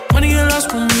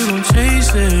prosper, you gon'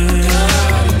 chase it.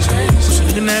 What you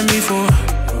looking at me for?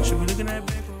 What you looking at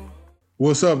me for?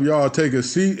 What's up, y'all? Take a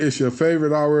seat. It's your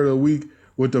favorite hour of the week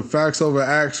with the Facts Over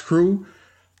Acts crew.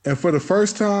 And for the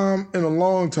first time in a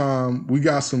long time, we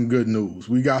got some good news.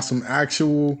 We got some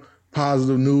actual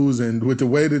positive news. And with the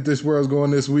way that this world's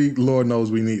going this week, Lord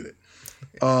knows we need it.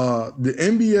 The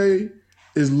NBA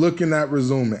is looking at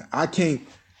resuming. I can't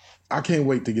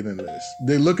wait to get into this.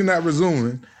 They're looking at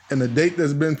resuming, and the date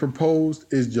that's been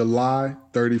proposed is July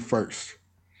 31st.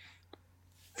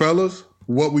 Fellas,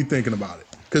 what we thinking about it?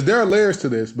 Because there are layers to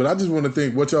this, but I just want to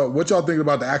think what y'all thinking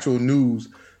about the actual news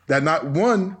that not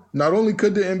only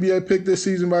could the NBA pick this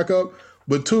season back up,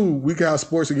 but two, we can have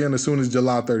sports again as soon as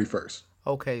July 31st.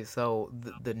 Okay, so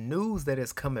the news that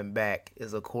is coming back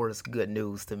is, of course, good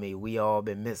news to me. We all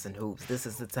been missing hoops. This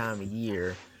is the time of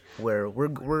year where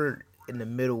we're in the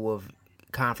middle of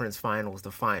conference finals,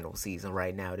 the final season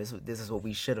right now. This is what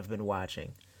we should have been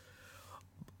watching.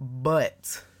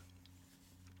 But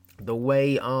the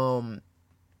way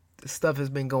stuff has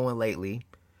been going lately,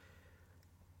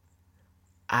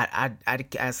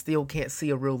 I still can't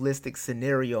see a realistic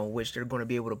scenario in which they're going to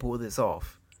be able to pull this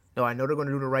off. No, I know they're going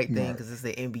to do the right thing because it's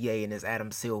the NBA and it's Adam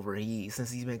Silver.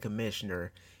 Since he's been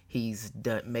commissioner, he's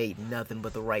made nothing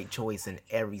but the right choice in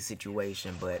every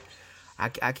situation. But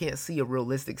I can't see a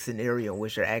realistic scenario in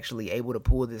which they're actually able to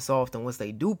pull this off. And once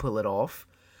they do pull it off,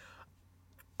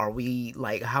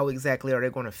 how exactly are they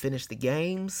going to finish the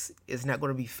games? It's not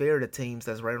going to be fair to teams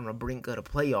that's right on the brink of the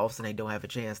playoffs and they don't have a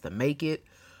chance to make it.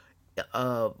 What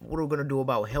are we going to do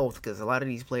about health? Because a lot of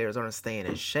these players aren't staying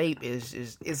in shape.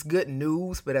 It's good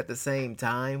news, but at the same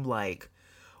time,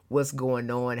 what's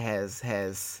going on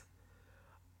has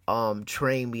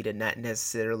trained me to not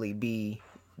necessarily be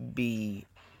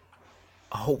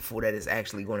hopeful that it's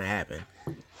actually going to happen.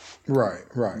 Right.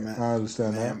 Man, I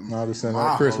understand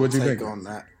that. Chris, what do you think on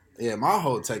that? Yeah, my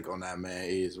whole take on that, man,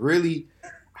 is really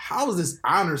how is this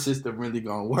honor system really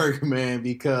gonna work, man?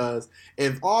 Because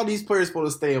if all these players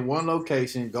supposed to stay in one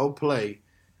location, go play,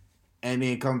 and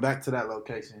then come back to that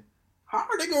location, how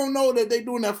are they gonna know that they're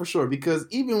doing that for sure? Because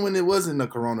even when it wasn't the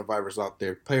coronavirus out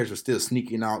there, players were still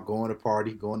sneaking out, going to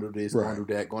party, going to this, going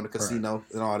to that, going to casino,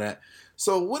 and all that.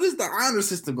 So what is the honor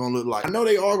system going to look like? I know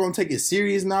they are going to take it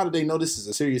serious now that they know this is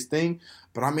a serious thing.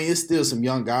 But, I mean, it's still some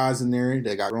young guys in there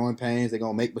that got growing pains. They're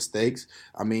going to make mistakes.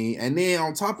 I mean, and then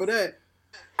on top of that,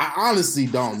 I honestly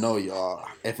don't know, y'all,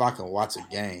 if I can watch a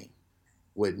game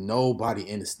with nobody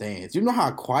in the stands. You know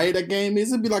how quiet that game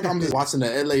is? It'd be like I'm just watching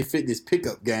the LA Fitness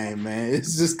pickup game, man.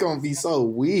 It's just going to be so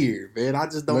weird, man. I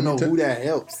just don't know who that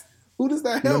helps. Who does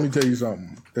that help? Let me tell you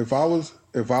something. If I was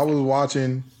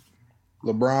watching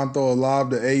LeBron throw a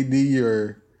lob to AD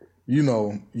or,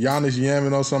 Giannis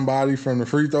yamming on somebody from the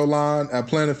free throw line at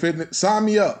Planet Fitness, sign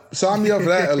me up. Sign me up for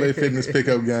that LA Fitness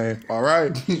pickup game, all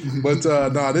right? But,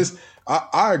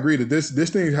 I agree that this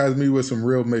thing has me with some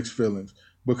real mixed feelings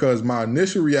because my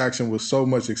initial reaction was so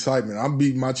much excitement. I'm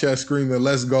beating my chest screaming,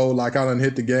 let's go, like I done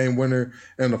hit the game winner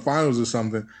in the finals or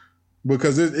something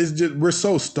because it's just we're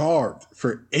so starved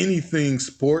for anything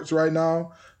sports right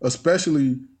now,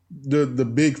 especially the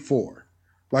big four.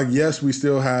 Like, yes, we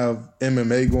still have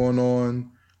MMA going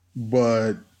on,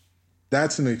 but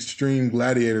that's an extreme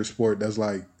gladiator sport that's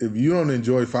like, if you don't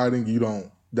enjoy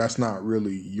fighting, that's not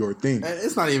really your thing.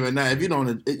 It's not even that.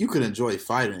 If you could enjoy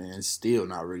fighting and still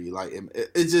not really like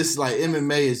it. It's just like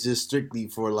MMA is just strictly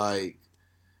for like,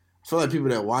 I feel like people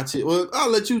that watch it. Well,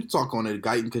 I'll let you talk on it,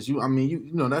 Guyton, because you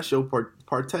that's your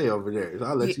partay over there. So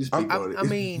I'll let you speak on it. I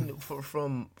mean,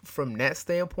 from that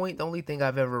standpoint, the only thing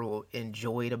I've ever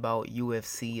enjoyed about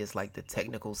UFC is like the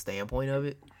technical standpoint of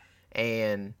it,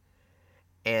 and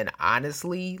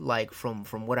honestly, like from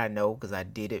what I know, because I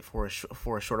did it for a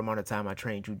short amount of time, I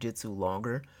trained jiu-jitsu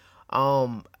longer.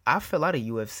 I fell out of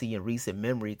UFC in recent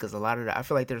memory because I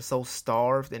feel like they're so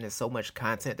starved and there's so much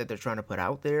content that they're trying to put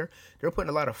out there. They're putting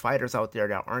a lot of fighters out there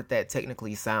that aren't that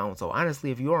technically sound. So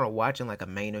honestly, if you aren't watching like a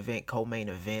main event, co-main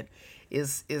event,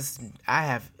 I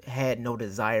have had no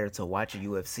desire to watch a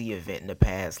UFC event in the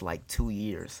past like 2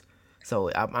 years. So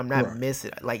I'm not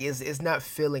missing, like it's not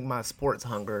filling my sports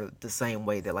hunger the same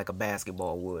way that like a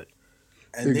basketball would.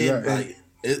 And then like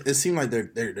it seemed like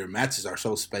their matches are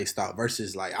so spaced out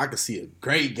versus like I could see a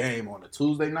great game on a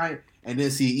Tuesday night and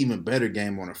then see an even better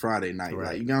game on a Friday night. Right.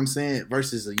 Like, you know what I'm saying?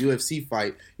 Versus a UFC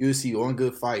fight, you see one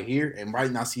good fight here and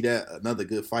right now see that another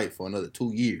good fight for another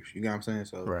 2 years. You know what I'm saying?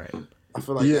 So I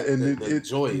feel like the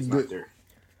joy is not there.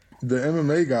 The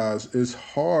MMA guys, it's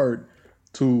hard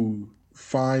to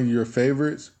find your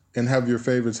favorites and have your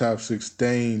favorites have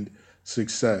sustained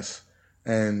success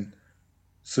and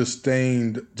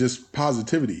sustained just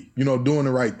positivity, doing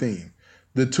the right thing.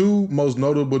 The two most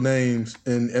notable names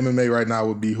in MMA right now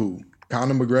would be who?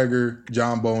 Conor McGregor,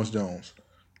 John Bones Jones.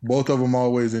 Both of them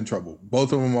always in trouble.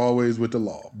 Both of them always with the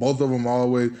law. Both of them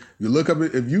always. You look up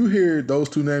it. If you hear those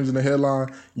two names in the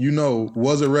headline, you know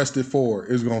was arrested for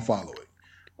is gonna follow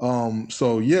it.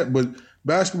 So yeah, but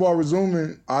basketball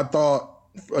resuming. I thought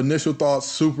initial thoughts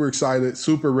super excited,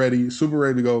 super ready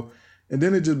to go, and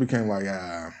then it just became like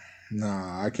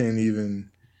nah, I can't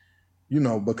even.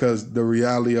 Because the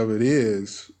reality of it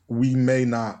is we may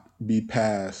not be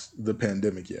past the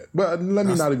pandemic yet. But let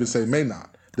me not even say may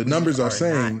not. The numbers are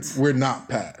saying we're not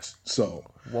past. So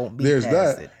there's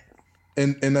that.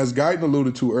 And as Guyton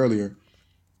alluded to earlier,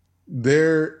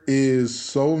 there is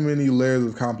so many layers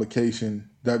of complication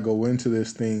that go into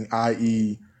this thing,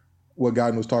 i.e. what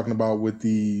Guyton was talking about with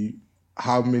the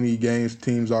how many games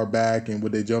teams are back and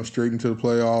would they jump straight into the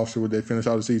playoffs or would they finish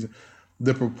out the season.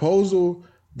 The proposal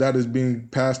that is being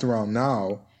passed around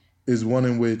now is one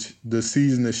in which the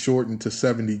season is shortened to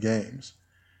 70 games.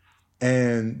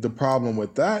 And the problem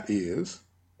with that is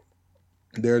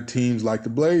there are teams like the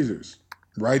Blazers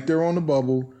right there on the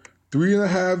bubble,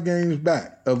 3.5 games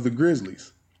back of the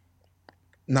Grizzlies.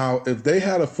 Now, if they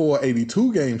had a full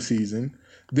 82-game season,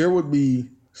 there would be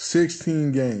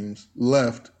 16 games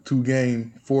left to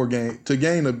gain a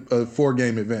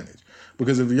 4-game advantage.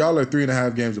 Because if y'all are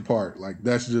 3.5 games apart, like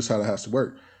that's just how it has to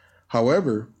work.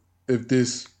 However, if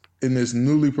in this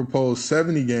newly proposed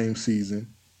 70-game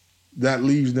season, that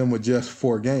leaves them with just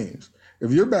 4 games.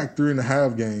 If you're back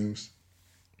 3.5 games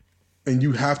and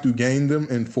you have to gain them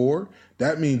in 4,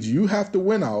 that means you have to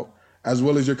win out as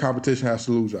well as your competition has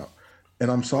to lose out. And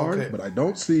I'm sorry, but I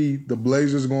don't see the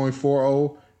Blazers going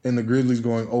 4-0 and the Grizzlies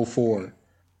going 0-4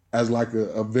 as like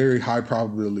a very high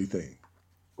probability thing.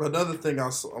 Another thing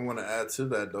I want to add to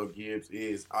that, though, Gibbs,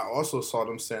 is I also saw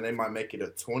them saying they might make it a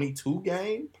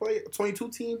 22-team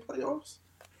playoffs,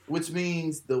 which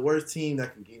means the worst team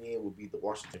that can get in will be the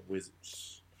Washington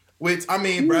Wizards. Which, I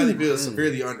mean, Bradley Beal is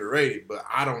severely underrated, but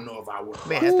I don't know if I would.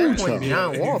 Man, at that point,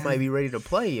 John Wall might be ready to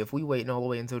play if we waiting all the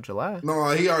way until July.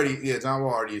 No, John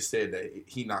Wall already said that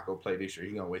he not going to play this year.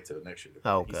 He going to wait till next year to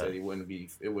play. Okay. He said it wouldn't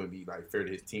be like fair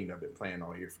to his team that been playing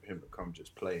all year for him to come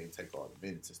just play and take all the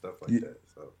minutes and stuff like that.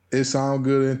 So it sounds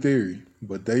good in theory,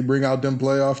 but they bring out them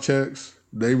playoff checks.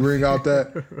 They bring out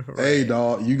that, right. Hey,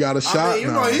 dog, you got a shot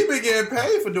now. He been getting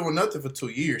paid for doing nothing for 2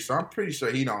 years, so I'm pretty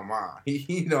sure he don't mind.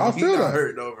 He not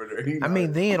hurting over there.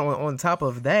 Then on top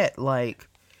of that, like,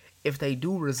 if they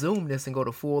do resume this and go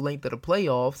to full length of the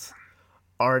playoffs,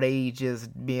 are they just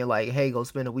being like, hey, go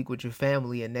spend a week with your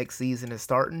family and next season is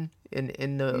starting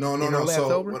in No.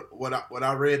 So what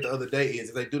I read the other day is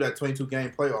if they do that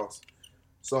 22-game playoffs,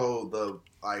 so the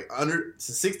under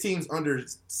 6 teams under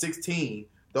 16.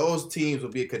 Those teams will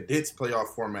be a condensed playoff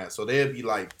format. So they'll be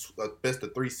like a best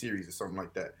of 3 series or something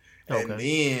like that. Okay. And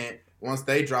then once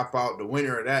they drop out, the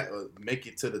winner of that will make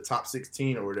it to the top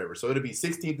 16 or whatever. So it'll be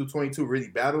 16 through 22 really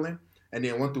battling. And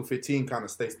then 1 through 15 kind of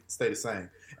stay the same.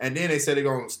 And then they said they're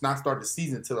going to not start the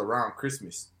season until around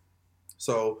Christmas.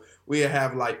 So we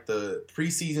have like the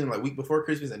preseason, like week before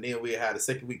Christmas, and then we had the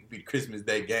second week be Christmas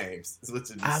Day games,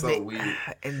 which is just so weird.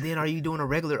 And then are you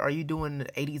doing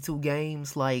 82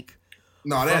 games like...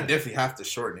 No, they definitely have to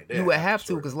shorten it. You would have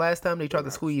to, because last time they tried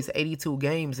to squeeze 82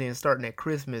 games in starting at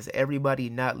Christmas, everybody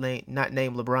not named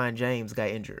LeBron James got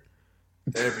injured.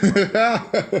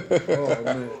 Oh,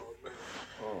 man.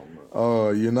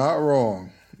 Oh, you're not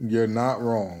wrong. You're not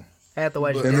wrong. I have to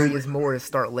watch Darius Morris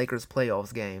start Lakers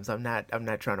playoffs games. I'm not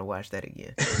trying to watch that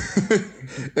again.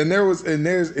 and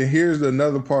here's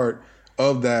another part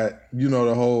of that,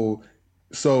 the whole,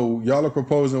 so y'all are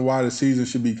proposing why the season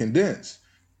should be condensed.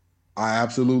 I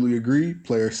absolutely agree.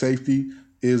 Player safety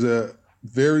is a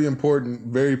very important,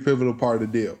 very pivotal part of the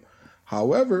deal.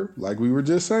 However, like we were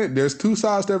just saying, there's 2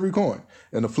 sides to every coin.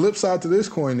 And the flip side to this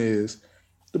coin is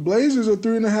the Blazers are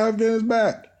 3.5 games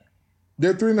back.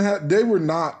 They're 3.5. They were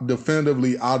not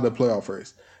definitively out of the playoff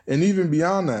race. And even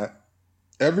beyond that,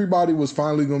 everybody was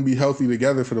finally going to be healthy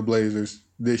together for the Blazers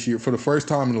this year for the first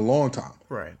time in a long time.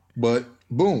 Right. But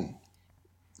boom,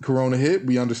 Corona hit.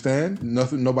 We understand.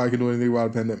 Nobody can do anything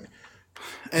about the pandemic.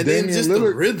 And Damian then just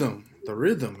Lillard, the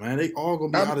rhythm, man. They all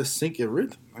gonna be out of sync in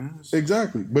rhythm, man.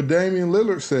 Exactly. But Damian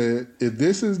Lillard said, if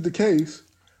this is the case,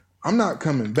 I'm not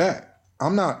coming back.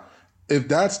 If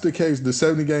that's the case, the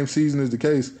 70-game season is the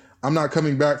case, I'm not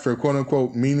coming back for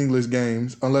quote-unquote meaningless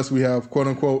games unless we have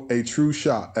quote-unquote a true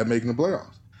shot at making the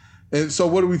playoffs. And so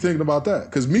what are we thinking about that?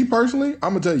 Because me personally,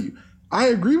 I'm going to tell you, I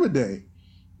agree with Dame.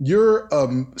 You're a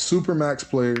supermax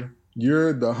player.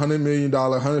 You're the $100 million,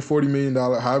 $140 million,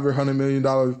 however $100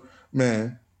 million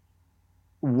man.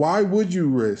 Why would you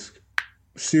risk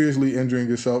seriously injuring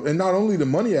yourself. And not only the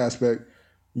money aspect,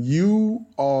 you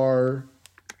are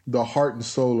the heart and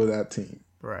soul of that team.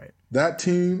 Right. That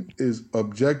team is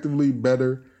objectively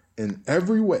better in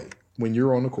every way when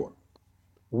you're on the court.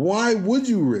 Why would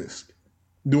you risk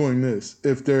doing this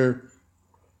if they're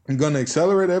going to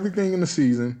accelerate everything in the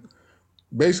season,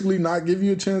 basically not give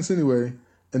you a chance anyway,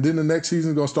 and then the next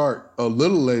season's going to start a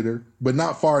little later, but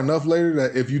not far enough later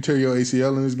that if you tear your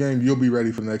ACL in this game, you'll be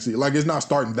ready for the next season. Like, it's not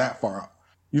starting that far out.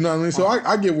 You know what I mean? So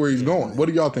I get where he's going. What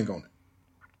do y'all think on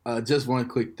it? Just one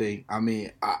quick thing. I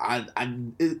mean,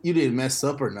 you didn't mess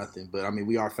up or nothing, but I mean,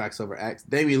 we are facts over acts.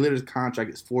 Damian Lillard's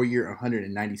contract is 4 year,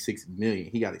 $196 million.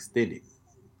 He got extended,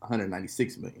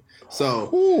 $196 million.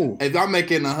 So if I'm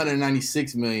making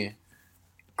 $196 million,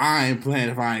 I ain't playing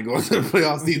if I ain't going to the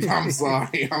playoffs either. I'm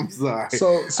sorry.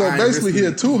 So basically, he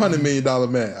a $200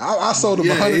 million man. I sold him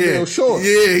 $100 million short.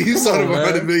 Yeah, you sold him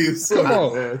 $100 million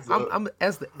short. Come on. I'm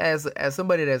as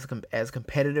somebody that's as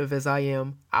competitive as I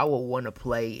am, I would want to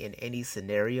play in any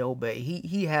scenario. But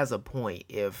he has a point.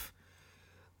 If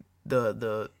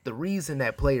the reason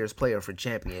that players play are for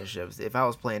championships, if I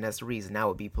was playing, that's the reason I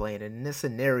would be playing. And in this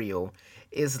scenario,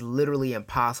 it's literally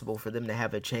impossible for them to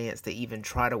have a chance to even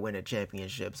try to win a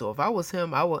championship. So if I was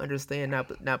him, I would understand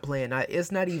not playing.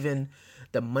 It's not even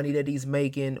the money that he's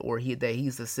making, or that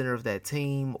he's the center of that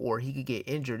team, or he could get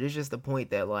injured. It's just the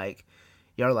point that, like,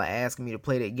 y'all are like asking me to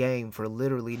play that game for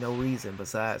literally no reason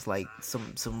besides like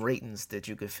some ratings that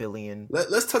you could fill in.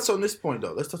 Let's touch on this point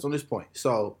though.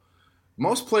 So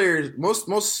most players, most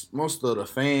of the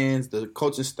fans, the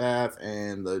coaching staff,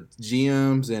 and the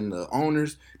GMs and the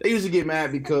owners, they usually get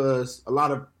mad because a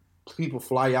lot of people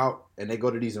fly out and they go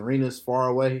to these arenas far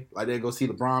away. Like they go see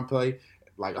LeBron play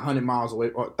like 100 miles away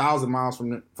or 1,000 miles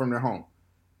from their home.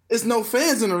 It's no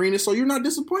fans in the arena, so you're not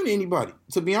disappointing anybody.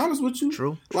 To be honest with you,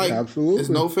 True. Like, absolutely, there's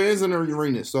no fans in the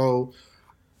arena, so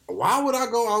why would I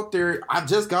go out there? I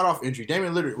just got off injury.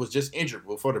 Damian Lillard was just injured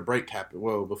before the break happened.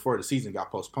 Well, before the season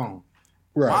got postponed.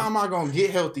 Right. Why am I going to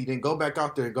get healthy, then go back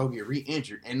out there and go get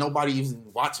re-injured, and nobody even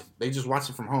watching? They just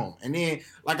watching from home. And then,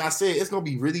 like I said, it's going to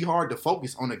be really hard to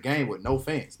focus on a game with no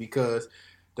fans because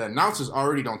the announcers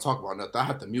already don't talk about nothing. I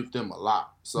have to mute them a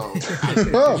lot. So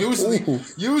usually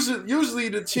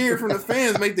the cheer from the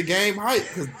fans make the game hype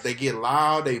because they get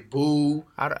loud, they boo.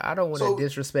 I don't want to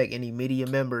disrespect any media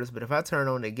members, but if I turn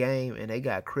on the game and they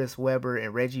got Chris Webber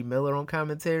and Reggie Miller on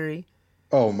commentary,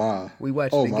 oh my, we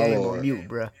watching the game on mute,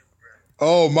 bruh.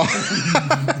 Oh my!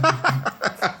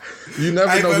 You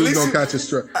never know who's gonna catch a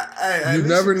stray. You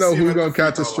never know who's gonna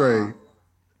catch a stray.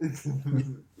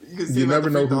 You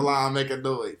never know who line make a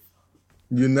noise.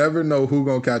 You never know who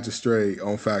gonna catch a stray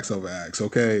on Facts Over Acts.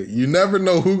 Okay, you never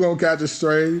know who gonna catch a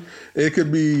stray. It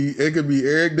could be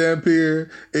Eric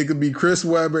Dampier. It could be Chris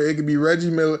Webber. It could be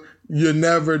Reggie Miller. You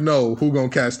never know who gonna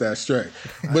catch that stray.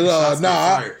 But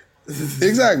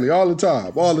exactly all the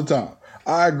time.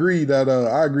 I agree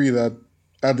that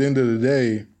at the end of the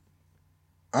day,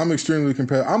 I'm extremely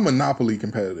competitive. I'm monopoly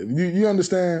competitive. You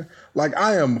understand? Like,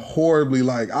 I am horribly,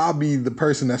 like, I'll be the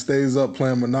person that stays up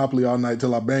playing Monopoly all night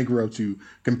till I bankrupt you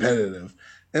competitive.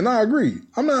 And I agree.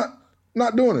 I'm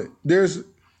not doing it.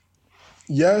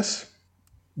 Yes,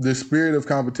 the spirit of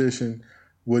competition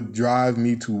would drive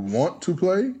me to want to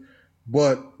play,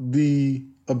 but the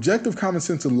objective common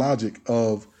sense and logic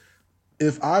of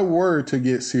if I were to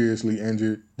get seriously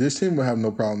injured, this team would have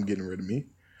no problem getting rid of me.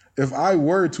 If I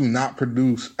were to not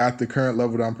produce at the current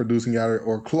level that I'm producing at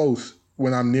or close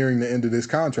when I'm nearing the end of this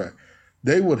contract,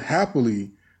 they would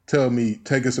happily tell me,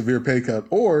 take a severe pay cut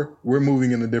or we're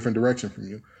moving in a different direction from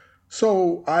you.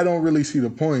 So I don't really see the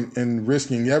point in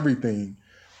risking everything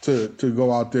to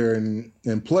go out there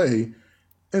and play.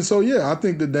 And so, yeah, I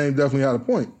think that Dame definitely had a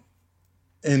point.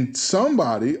 And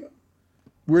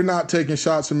we're not taking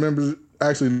shots from members.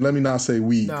 Actually, let me not say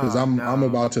we, because I'm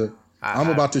about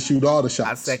to shoot all the shots.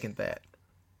 I second that.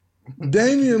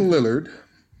 Damian Lillard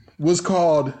was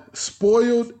called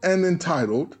spoiled and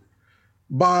entitled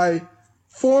by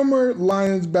former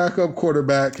Lions backup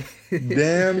quarterback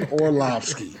Dan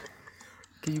Orlovsky.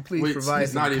 Can you please provide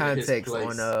some context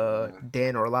on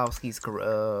Dan Orlovsky's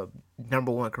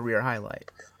number one career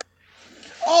highlight?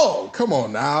 Oh, come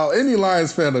on now. Any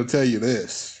Lions fan will tell you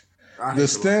this.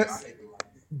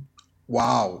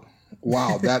 Wow,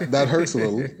 that hurts a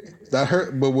little. That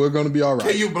hurt, but we're going to be all right.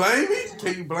 Can you blame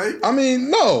me? I mean,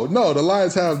 no. The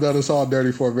Lions have done us all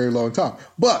dirty for a very long time.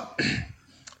 But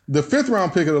the 5th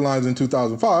round pick of the Lions in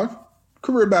 2005,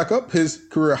 career backup, his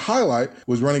career highlight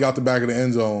was running out the back of the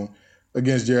end zone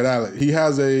against Jared Allen. He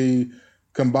has a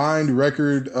combined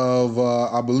record of,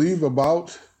 I believe,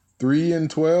 about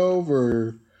 3-12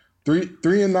 or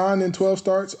 3-9 in 12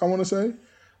 starts, I want to say.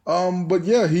 But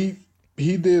yeah, he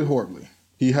did horribly.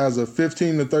 He has a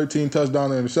 15 to 13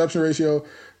 touchdown to interception ratio,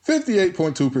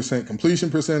 58.2% completion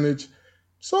percentage.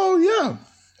 So yeah,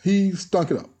 he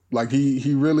stunk it up. Like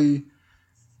he really,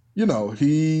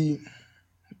 he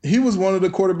was one of the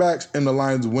quarterbacks in the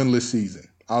Lions' winless season.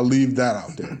 I'll leave that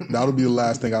out there. That'll be the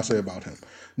last thing I say about him.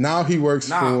 Now he works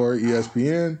for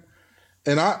ESPN,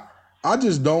 and I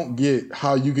just don't get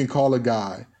how you can call a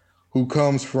guy who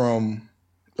comes from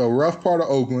a rough part of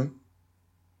Oakland,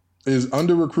 is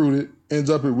under-recruited, ends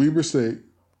up at Weber State,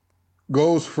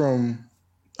 goes from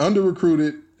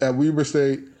under-recruited at Weber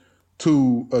State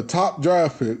to a top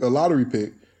draft pick, a lottery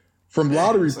pick, from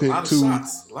lottery pick to a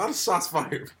lot of shots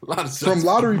fired. From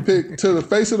lottery pick to the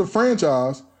face of the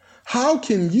franchise. How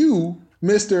can you,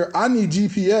 Mr. I need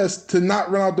GPS to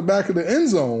not run out the back of the end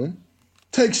zone,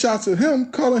 take shots at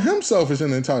him, calling him selfish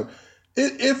and entitled?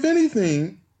 If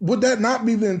anything, would that not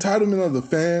be the entitlement of the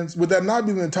fans? Would that not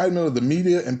be the entitlement of the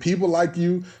media and people like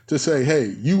you to say,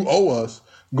 hey, you owe us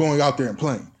going out there and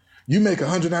playing? You make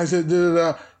 196,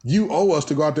 you owe us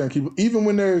to go out there and keep, even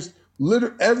when there's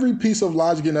every piece of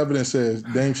logic and evidence says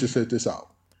Dame should sit this out.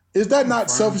 Is that not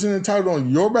selfish and entitled on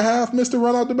your behalf, Mr.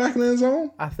 Run out the back of the end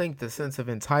zone? I think the sense of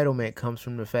entitlement comes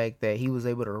from the fact that he was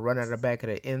able to run out the back of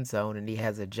the end zone and he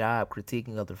has a job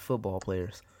critiquing other football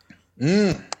players.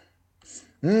 And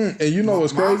you know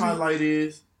what's crazy? My highlight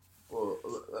is, well,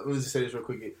 let me just say this real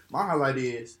quick. My highlight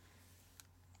is,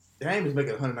 Dame is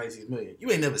making $196 million.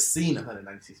 You ain't never seen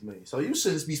 $196 million. So you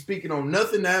shouldn't be speaking on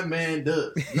nothing that man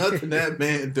does. Nothing that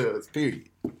man does, period.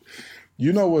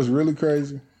 You know what's really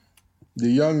crazy? The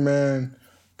young man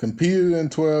competed in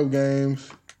 12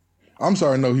 games. I'm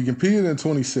sorry, no, he competed in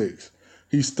 26.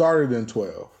 He started in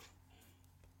 12.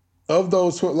 Of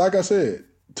those 12, like I said,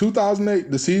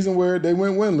 2008, the season where they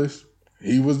went winless,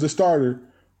 he was the starter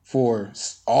for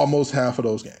almost half of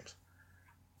those games.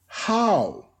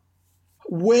 How?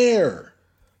 Where?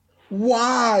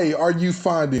 Why are you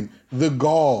finding the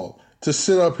gall to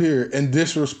sit up here and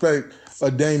disrespect a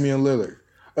Damian Lillard?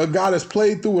 A guy that's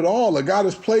played through it all, a guy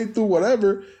that's played through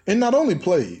whatever, and not only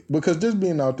played, because just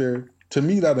being out there, to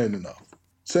me, that ain't enough.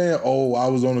 Saying, oh, I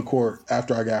was on the court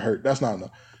after I got hurt, that's not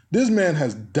enough. This man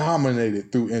has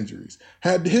dominated through injuries.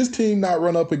 Had his team not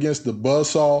run up against the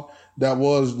buzzsaw that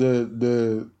was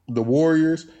the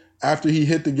Warriors after he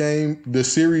hit the game, the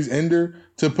series ender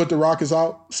to put the Rockets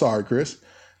out, sorry, Chris,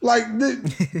 like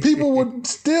people would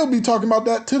still be talking about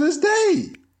that to this day.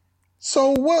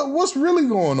 So what's really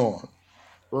going on?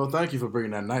 Well, thank you for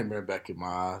bringing that nightmare back in my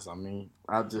eyes. I mean,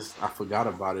 I forgot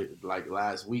about it like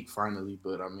last week finally,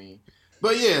 but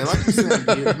yeah, like you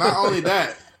said, not only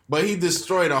that, but he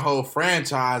destroyed a whole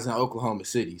franchise in Oklahoma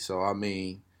City. So I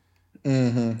mean,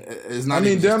 it's not. I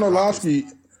mean, Dan Orlovsky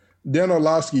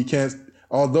can't.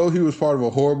 Although he was part of a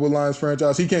horrible Lions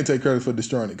franchise, he can't take credit for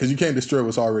destroying it because you can't destroy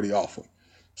what's already awful.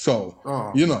 So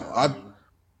I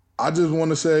just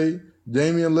want to say,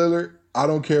 Damian Lillard, I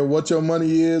don't care what your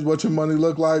money is, what your money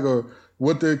look like, or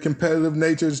what the competitive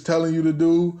nature is telling you to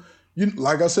do.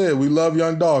 Like I said, we love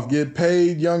Young Dolph. Get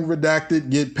paid, Young Redacted,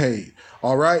 get paid.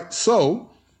 All right? So,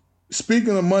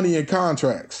 speaking of money and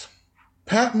contracts,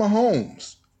 Pat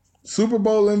Mahomes, Super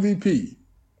Bowl MVP,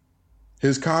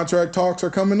 his contract talks are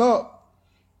coming up,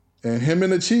 and him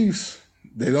and the Chiefs,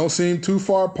 they don't seem too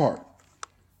far apart.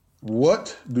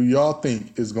 What do y'all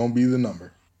think is going to be the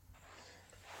number?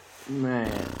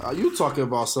 Man, are you talking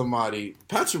about somebody?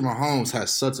 Patrick Mahomes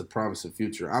has such a promising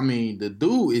future. I mean, the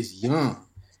dude is young.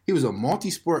 He was a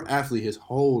multi-sport athlete his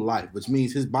whole life, which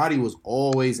means his body was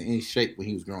always in shape when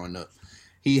he was growing up.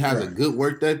 He has a good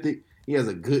work ethic. He has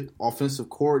a good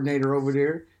offensive coordinator over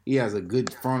there. He has a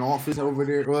good front office over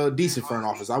there. Well, a decent front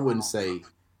office. I wouldn't say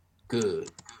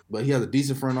good, but he has a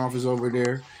decent front office over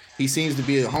there. He seems to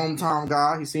be a hometown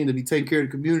guy. He seems to be taking care of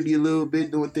the community a little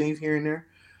bit, doing things here and there.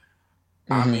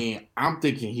 I mean, I'm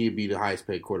thinking he'd be the highest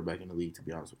paid quarterback in the league, to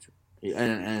be honest with you.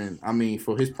 And I mean,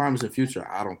 for his promising future,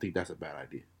 I don't think that's a bad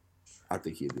idea. I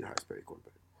think he'd be the highest paid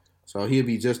quarterback. So he'd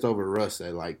be just over Russ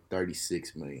at like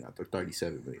 $36 million, or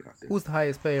 $37 million, I think. Who's the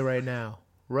highest paid right now?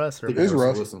 Russ or it's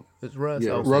Russ? Wilson. It's Russ.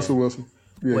 Yeah, okay. Russell Wilson.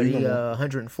 Yeah, But he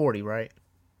 140, right?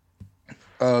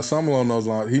 Some along those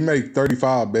lines. He made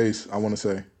 35 base, I want to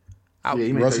say. Yeah,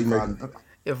 he made Russ is 35.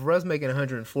 If Russ making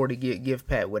 140, give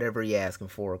Pat whatever he asking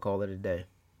for. Call it a day.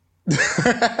 If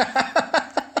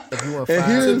you want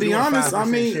to be honest, I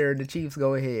mean, share the Chiefs,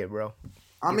 go ahead, bro.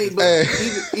 I mean, but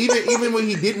even when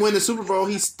he didn't win the Super Bowl,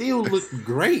 he still looked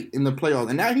great in the playoffs.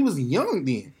 And now he was young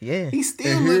then. Yeah, he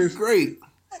still looked great.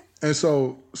 And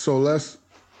so let's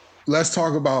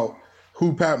talk about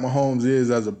who Pat Mahomes is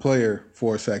as a player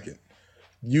for a second.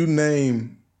 You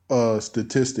name a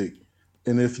statistic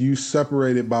and if you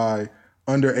separate it by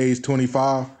under age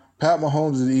 25, Pat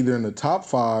Mahomes is either in the top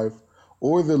 5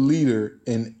 or the leader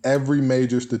in every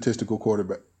major statistical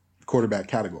quarterback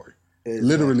category. Exactly.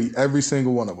 Literally every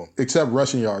single one of them, except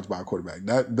rushing yards by a quarterback.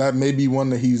 That may be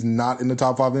one that he's not in the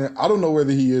top 5 in. I don't know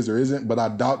whether he is or isn't, but I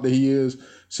doubt that he is,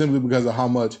 simply because of how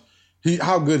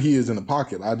good he is in the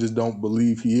pocket. I just don't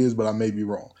believe he is, but I may be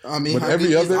wrong. I mean, but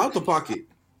every other out the pocket.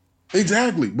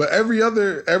 Exactly. But every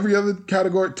other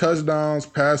category, touchdowns,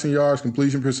 passing yards,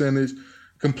 completion percentage,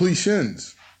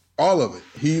 completions, all of it.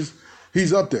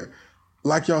 He's up there.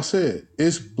 Like y'all said,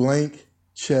 it's blank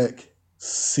check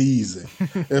season.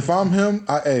 If I'm him,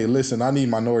 listen, I need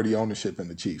minority ownership in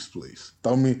the Chiefs, please.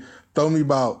 Throw me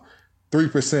about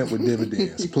 3% with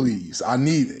dividends, please. I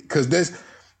need it. Because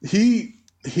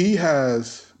he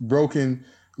has broken.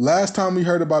 Last time we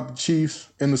heard about the Chiefs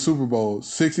in the Super Bowl,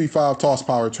 65 toss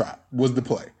power trap was the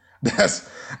play. That's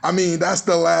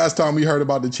the last time we heard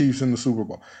about the Chiefs in the Super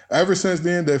Bowl. Ever since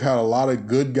then, they've had a lot of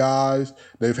good guys.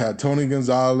 They've had Tony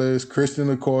Gonzalez,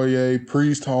 Christian Okoye,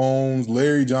 Priest Holmes,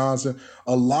 Larry Johnson,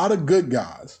 a lot of good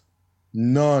guys.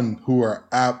 None who are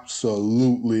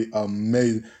absolutely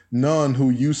amazing. None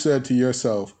who you said to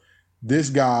yourself,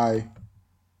 this guy,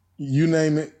 you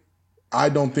name it, I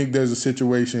don't think there's a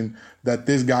situation that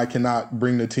this guy cannot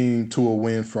bring the team to a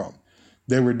win from.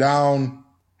 They were down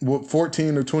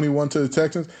 14 or 21 to the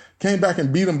Texans, came back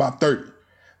and beat them by 30.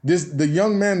 The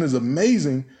young man is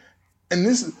amazing. And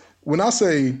this, when I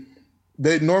say,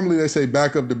 they say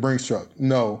back up the Brinks truck.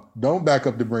 No, don't back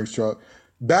up the Brinks truck.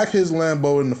 Back his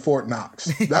Lambo into Fort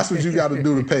Knox. That's what you got to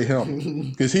do to pay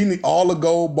him. Because he need all the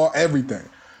gold bar, everything.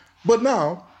 But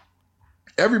now,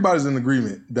 everybody's in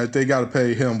agreement that they got to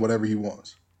pay him whatever he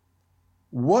wants.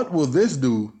 What will this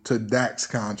do to Dak's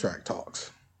contract talks?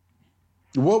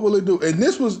 What will it do? And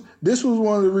this was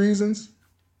one of the reasons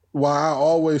why I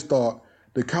always thought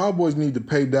the Cowboys need to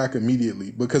pay Dak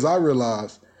immediately, because I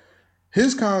realized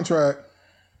his contract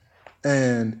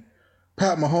and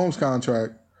Pat Mahomes'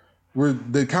 contract,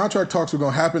 the contract talks were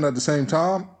going to happen at the same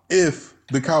time if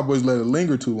the Cowboys let it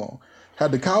linger too long.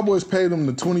 Had the Cowboys paid him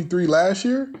the 23 last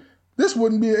year, this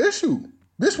wouldn't be an issue.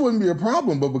 This wouldn't be a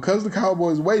problem. But because the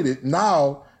Cowboys waited,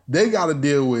 now they got to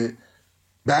deal with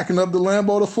backing up the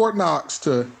Lambo to Fort Knox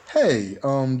to, hey,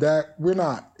 Dak, we're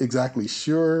not exactly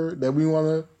sure that we want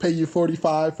to pay you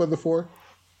 $45 for the 4th.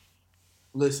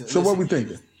 So what we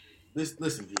thinking?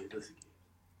 Listen, kid.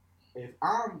 If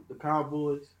I'm the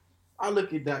Cowboys, I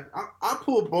look at Dak. I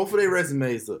pull both of their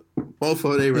resumes up.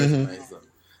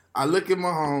 I look at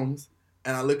Mahomes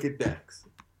and I look at Dak's.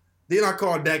 Then I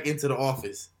call Dak into the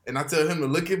office and I tell him to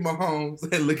look at Mahomes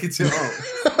and look at your own.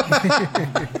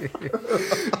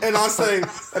 and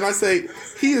I say,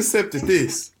 he accepted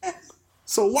this.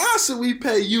 So why should we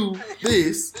pay you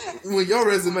this when your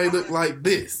resume look like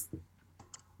this?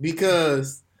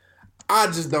 Because I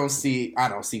just don't see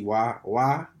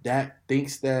why Dak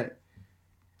thinks that.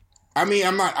 I mean,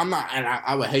 I'm not, and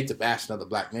I would hate to bash another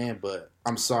black man, but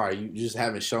I'm sorry, you just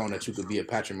haven't shown that you could be a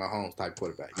Patrick Mahomes type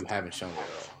quarterback. You haven't shown that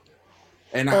at all.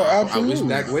 And I wish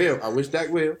Dak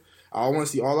well. I want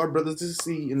to see all our brothers to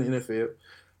succeed in the NFL,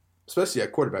 especially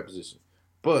at quarterback position.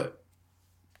 But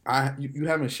you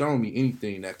haven't shown me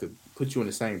anything that could put you in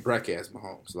the same bracket as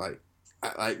Mahomes. Like,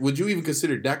 would you even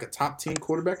consider Dak a top 10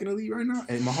 quarterback in the league right now?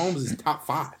 And Mahomes is top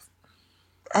 5.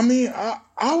 I mean,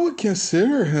 I would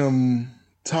consider him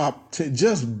top 10,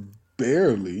 just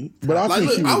barely. But I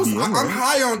think he would be in there. I'm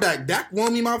high on Dak. Dak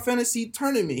won me my fantasy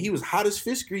tournament. He was hot as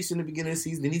fish grease in the beginning of the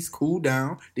season. Then he's cooled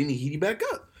down. Then he heated back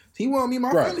up. He won me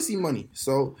my fantasy money.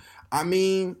 So, I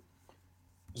mean,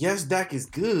 yes, Dak is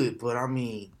good, but I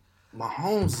mean,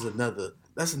 Mahomes is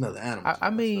another animal. I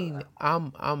mean,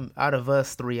 I'm out of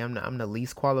us three, I'm the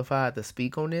least qualified to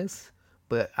speak on this,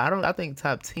 but I think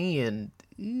top 10.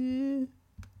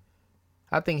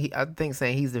 I think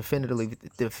saying he's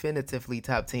definitively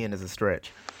top 10 is a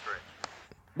stretch.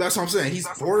 That's what I'm saying. He's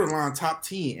borderline top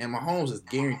 10, and Mahomes is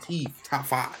guaranteed top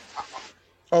 5.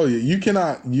 Oh yeah, you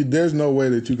cannot. There's no way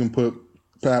that you can put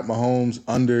Pat Mahomes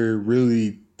under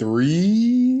really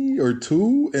 3 or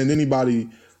 2, and anybody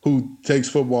who takes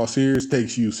football serious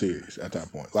takes you serious at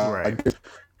that point. Like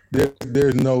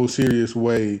there's no serious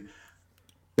way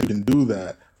they can do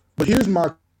that. But here's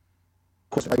my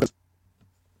question.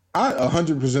 I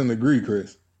 100% agree,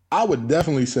 Chris. I would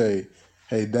definitely say,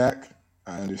 hey, Dak,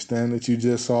 I understand that you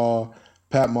just saw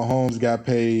Pat Mahomes got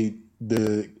paid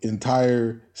the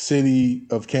entire city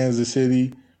of Kansas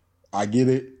City. I get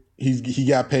it. He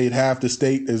got paid half the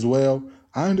state as well.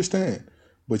 I understand.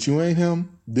 But you ain't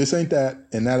him. This ain't that,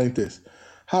 and that ain't this.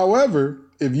 However,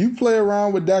 if you play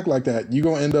around with Dak like that, you're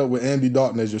going to end up with Andy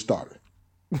Dalton as your starter.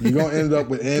 You're gonna end up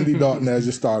with Andy Dalton as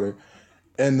your starter,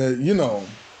 and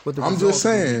But the I'm results just will be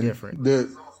saying different.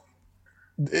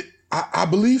 that I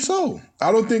believe so.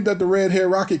 I don't think that the Red Hair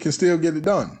Rocket can still get it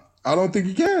done. I don't think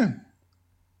he can.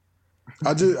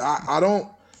 I don't.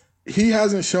 He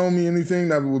hasn't shown me anything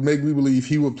that would make me believe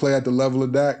he would play at the level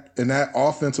of Dak. And that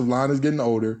offensive line is getting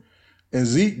older. And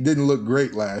Zeke didn't look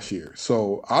great last year.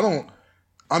 So I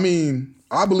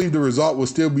believe the result will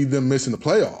still be them missing the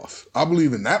playoffs. I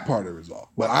believe in that part of the result.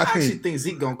 But I actually think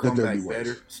Zeke gonna come they'll back be worse.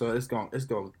 better. So it's gonna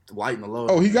lighten the load.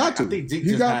 Oh, he got to. I think Zeke He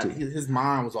just got had to. his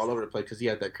mind was all over the place because he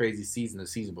had that crazy season the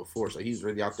season before. So he's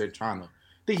really out there trying to.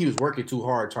 I think he was working too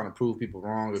hard trying to prove people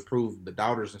wrong and prove the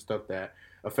doubters and stuff that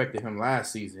affected him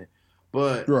last season.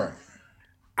 But Right.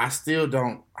 I still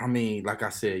don't. I mean, like I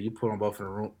said, you put them both in a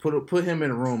room, put him in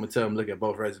a room and tell him look at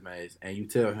both resumes, and you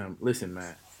tell him, listen,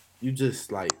 man, you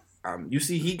just like you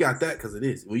see he got that because of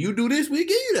this. When you do this, we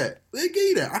give you that. We give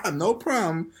you that. I have no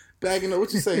problem bagging up.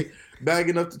 What you say?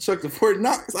 Bagging up to Chuck the Fort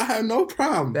Knox. I have no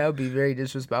problem. That would be very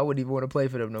disrespectful. I wouldn't even want to play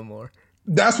for them no more.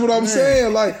 That's what I'm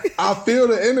saying. Like, I feel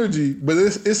the energy, but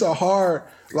it's a hard,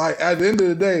 like, at the end of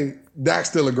the day, Dak's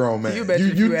still a grown man. You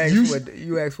imagine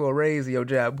you asked for a raise in your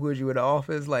job, put you in the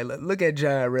office, like, look at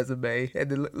John's resume, and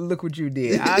then look what you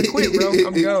did. I quit, bro.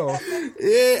 I'm gone.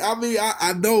 Yeah, I mean,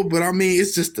 I know, but I mean,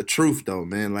 it's just the truth, though,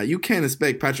 man. Like, you can't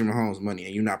expect Patrick Mahomes money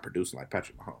and you're not producing like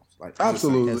Patrick Mahomes. Like,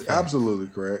 absolutely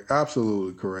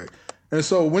correct. And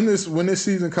so when this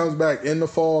season comes back in the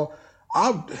fall,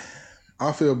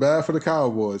 I feel bad for the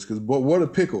Cowboys because what a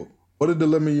pickle, what a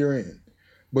dilemma you're in.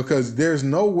 Because there's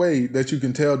no way that you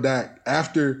can tell Dak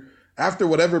after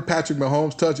whatever Patrick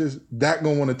Mahomes touches, Dak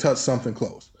gonna want to touch something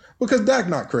close. Because Dak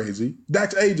not crazy.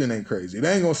 Dak's agent ain't crazy.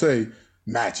 They ain't gonna say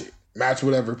match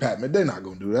whatever Pat. They're not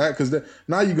gonna do that because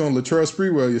now you're gonna Latrell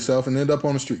Sprewell yourself and end up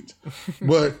on the streets.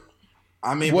 But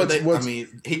I mean,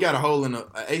 he got an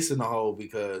ace in the hole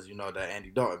because that Andy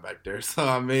Dalton back there. So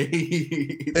I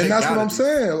mean, and that's what I'm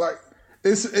saying. Like.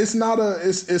 It's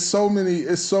so many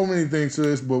things to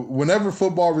this, but whenever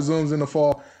football resumes in the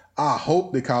fall, I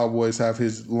hope the Cowboys have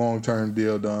his long-term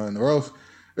deal done, or else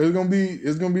it's gonna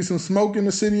be some smoke in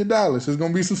the city of Dallas. There's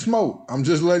gonna be some smoke. I'm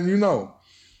just letting you know.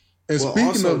 And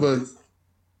speaking of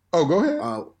go ahead.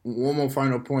 One more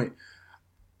final point.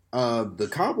 The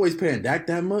Cowboys paying Dak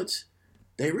that much,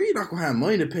 they really not gonna have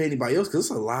money to pay anybody else because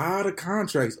there's a lot of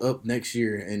contracts up next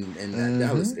year in that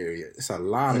Dallas area. It's a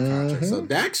lot of contracts. So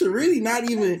Dak should really not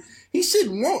even. He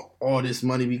shouldn't want all this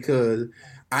money because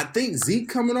I think Zeke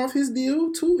coming off his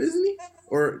deal too, isn't he?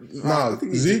 Or no,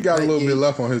 Zeke got a little bit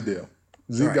left on his deal.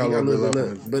 Zeke got a little bit left on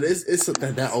his deal. But it's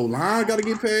that O-line got to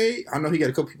get paid. I know he got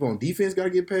a couple people on defense got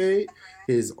to get paid.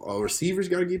 His receivers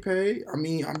got to get paid. I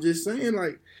mean, I'm just saying,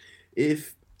 like,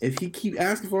 if he keep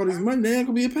asking for all this money, they ain't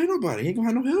gonna be able to pay nobody. He ain't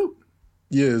gonna have no help.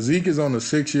 Yeah, Zeke is on a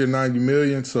 6-year, $90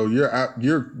 million. So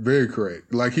you're very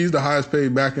correct. Like he's the highest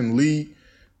paid back in the league,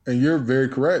 and you're very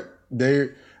correct. At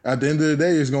the end of the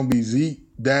day, it's gonna be Zeke,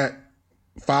 Dak,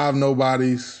 5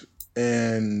 nobodies,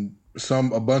 and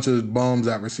a bunch of bums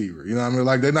at receiver. You know what I mean?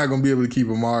 Like they're not gonna be able to keep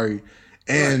Amari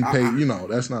and pay.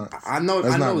 That's not. I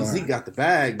know Zeke got the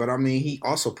bag, but I mean he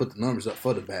also put the numbers up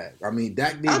for the bag. I mean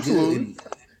Dak did absolutely.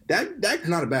 Dak's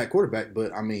not a bad quarterback,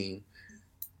 but I mean,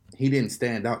 he didn't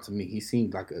stand out to me. He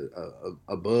seemed like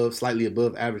a slightly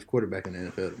above average quarterback in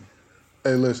the NFL.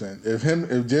 Hey, listen,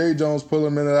 if Jerry Jones pull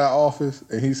him into that office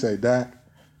and he say, Dak,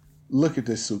 look at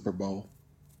this Super Bowl.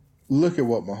 Look at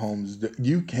what Mahomes did.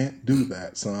 You can't do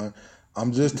that, son.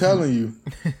 I'm just telling you,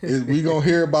 we gonna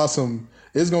hear about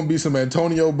it's gonna be some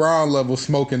Antonio Brown level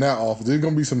smoke in that office. There's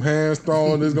gonna be some hands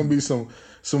thrown. There's gonna be some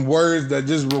words that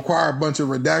just require a bunch of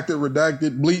redacted,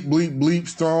 bleep, bleep, bleeps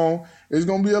thrown. There's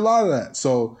going to be a lot of that.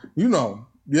 So, we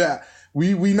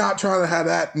not trying to have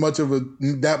that much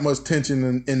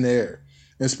tension in the air.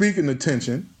 And speaking of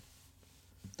tension,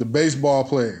 the baseball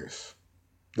players,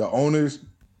 the owners,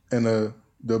 and the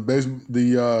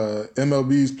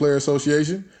MLB's Player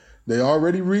Association, they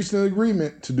already reached an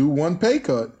agreement to do one pay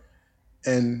cut,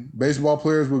 and baseball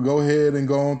players will go ahead and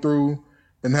go on through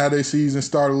and have their season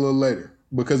start a little later.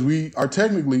 Because we are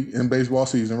technically in baseball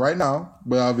season right now,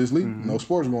 but obviously no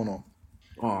sports going on.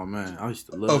 Oh man, I used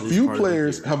to love a few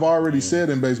players have already said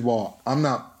in baseball, I'm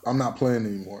not playing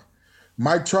anymore.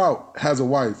 Mike Trout has a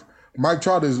wife. Mike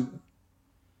Trout is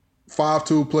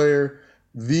 5'2" player,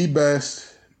 the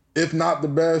best, if not the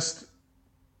best.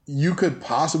 You could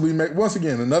possibly make, once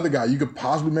again, another guy, you could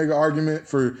possibly make an argument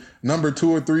for number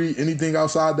 2 or 3, anything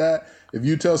outside that. If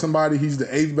you tell somebody he's the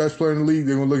 8th best player in the league,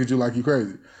 they're going to look at you like you're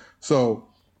crazy. So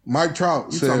Mike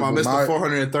Trout said, talking about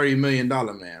Mr. $430 million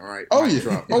man, right? Oh, Mike yeah.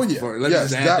 Trout. Oh, yeah.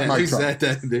 Yes, that Mike Trout.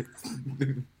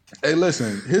 Hey,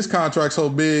 listen, his contract's so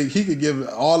big, he could give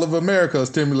all of America a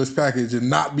stimulus package and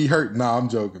not be hurt. Nah, I'm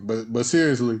joking. But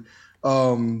seriously,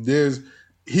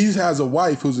 he has a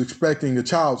wife who's expecting a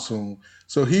child soon.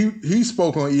 So he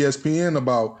spoke on ESPN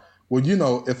about,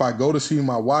 well, if I go to see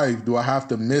my wife, do I have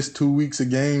to miss 2 weeks of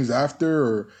games after,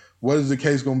 or what is the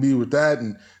case going to be with that?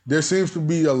 And there seems to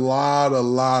be a lot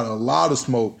of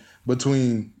smoke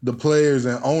between the players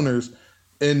and owners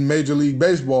in Major League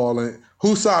Baseball. And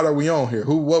whose side are we on here?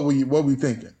 What we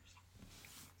thinking?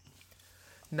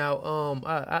 Now,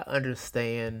 I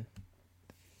understand.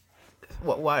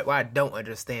 Why I don't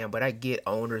understand, but I get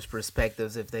owners'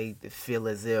 perspectives if they feel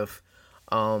as if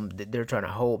they're trying to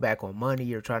hold back on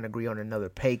money or trying to agree on another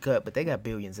pay cut, but they got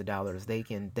billions of dollars. They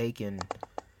can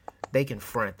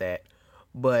front that.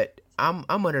 But I'm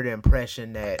under the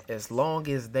impression that as long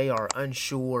as they are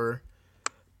unsure,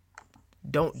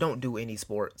 don't do any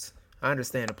sports. I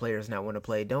understand the players not want to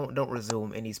play. Don't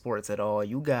resume any sports at all.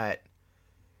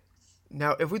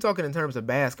 Now, if we're talking in terms of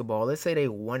basketball, let's say they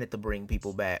wanted to bring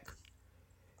people back.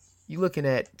 You looking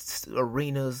at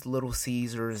arenas, Little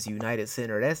Caesars, United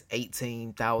Center, that's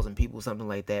 18,000 people, something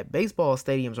like that. Baseball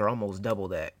stadiums are almost double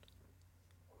that.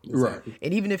 Right.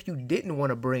 And even if you didn't want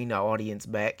to bring the audience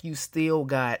back, you still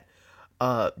got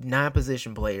 9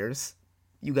 position players.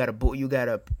 You got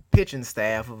a pitching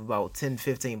staff of about 10,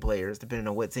 15 players, depending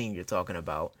on what team you're talking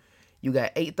about. You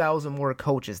got 8,000 more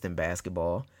coaches than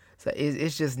basketball. So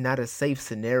it's just not a safe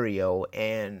scenario.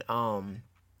 And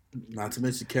not to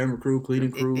mention camera crew,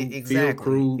 cleaning crew, exactly, field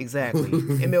crew. Exactly.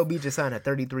 MLB just signed a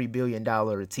 $33 billion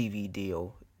TV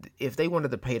deal. If they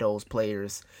wanted to pay those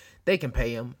players, they can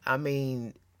pay them. I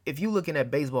mean, if you're looking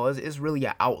at baseball, it's really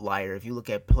an outlier. If you look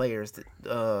at players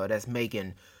that's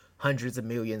making hundreds of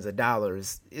millions of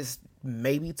dollars, it's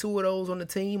maybe 2 of those on the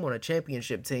team, on a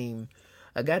championship team.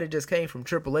 A guy that just came from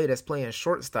AAA that's playing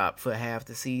shortstop for half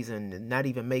the season, not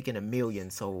even making $1 million.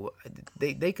 So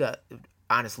they could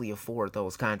honestly afford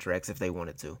those contracts if they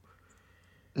wanted to.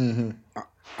 Mm-hmm.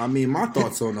 I mean, my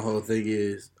thoughts on the whole thing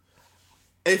is,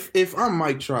 if I'm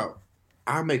Mike Trout,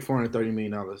 I make $430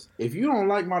 million. If you don't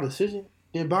like my decision,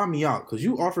 then buy me out, because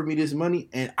you offered me this money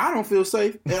and I don't feel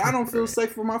safe, and I don't feel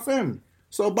safe for my family.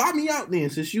 So buy me out then,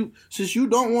 since you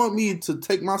don't want me to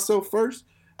take myself first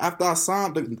after I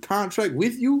signed the contract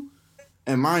with you.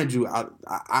 And mind you, I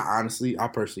honestly, I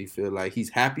personally feel like he's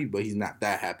happy, but he's not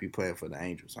that happy playing for the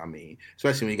Angels. I mean,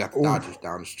 especially when he got the Dodgers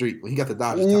down the street. When he got the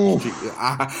Dodgers down the street,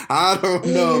 I don't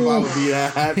know if I would be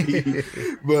that happy.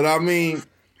 But I mean,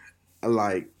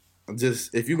 like,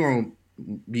 just if you're gonna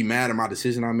be mad at my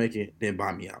decision I'm making, then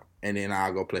buy me out, and then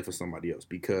I'll go play for somebody else.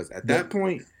 Because at that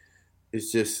point,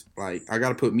 it's just like I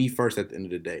gotta put me first at the end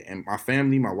of the day, and my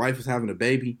family. My wife is having a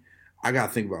baby. I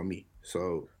gotta think about me.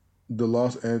 So. The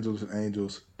Los Angeles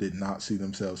Angels did not see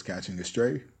themselves catching a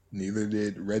stray. Neither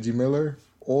did Reggie Miller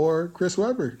or Chris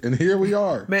Webber. And here we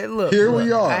are. Man, look,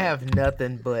 we are. I have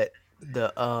nothing but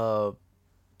the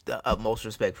utmost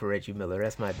respect for Reggie Miller.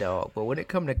 That's my dog. But when it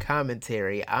comes to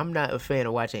commentary, I'm not a fan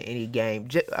of watching any game.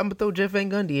 I'm gonna throw Jeff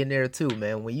Van Gundy in there too,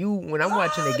 man. When I'm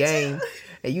watching a game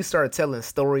and you start telling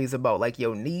stories about like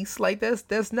your niece, like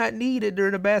that's not needed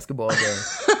during a basketball game.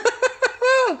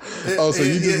 So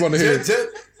you just want to hear?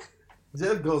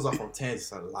 Jeff goes off on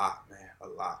tangents a lot, man, a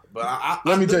lot. But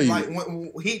let me tell you, like, when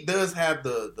he does have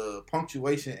the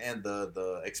punctuation and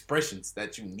the expressions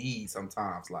that you need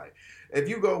sometimes. Like, if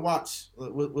you go watch,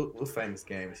 what famous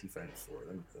game is he famous for?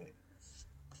 Let me think.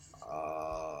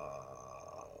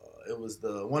 It was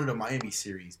one of the Miami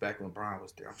series back when Brian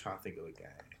was there. I'm trying to think of a game.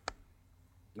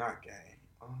 Not game.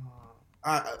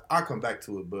 I'll come back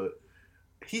to it, but.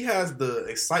 He has the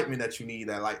excitement that you need.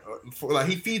 That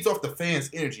he feeds off the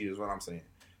fans' energy, is what I'm saying.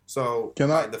 So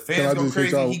the fans go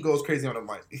crazy. He goes crazy on the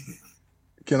mic.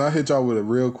 Can I hit y'all with a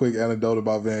real quick anecdote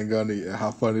about Van Gundy and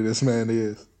how funny this man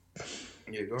is?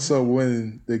 Yeah, go ahead. So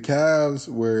when the Cavs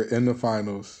were in the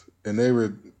finals, and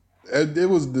it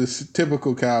was this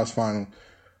typical Cavs final.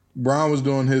 Brown was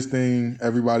doing his thing.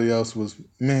 Everybody else was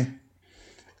meh.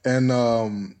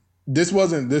 And This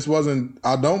wasn't.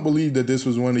 I don't believe that this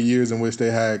was one of the years in which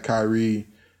they had Kyrie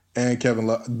and Kevin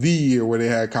Love. The year where they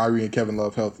had Kyrie and Kevin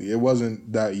Love healthy. It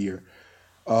wasn't that year.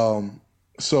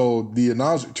 So the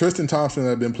announcer, Tristan Thompson,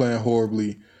 had been playing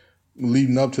horribly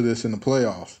leading up to this in the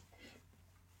playoffs,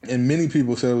 and many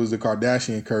people said it was the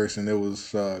Kardashian curse, and it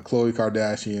was Khloe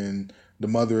Kardashian,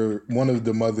 one of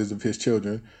the mothers of his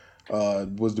children,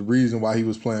 was the reason why he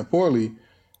was playing poorly,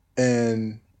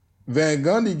 and. Van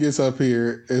Gundy gets up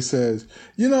here and says,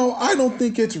 I don't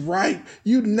think it's right.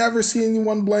 You'd never see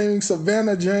anyone blaming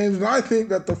Savannah James, and I think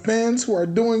that the fans who are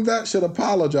doing that should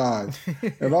apologize.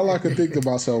 And all I could think to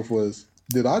myself was,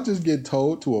 did I just get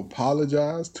told to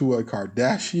apologize to a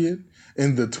Kardashian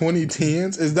in the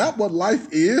 2010s? Is that what life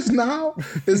is now?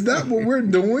 Is that what we're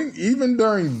doing? Even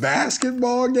during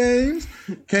basketball games?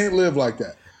 Can't live like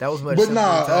that. That was much But simpler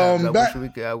nah, times.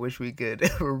 back, I wish we could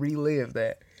relive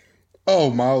that.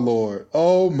 oh my lord.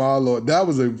 Oh my lord. That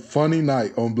was a funny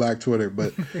night on Black Twitter.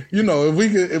 But you know, if we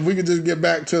could just get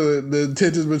back to the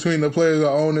tensions between the players and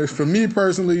owners, for me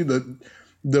personally,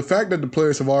 the fact that the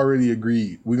players have already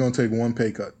agreed, we're gonna take one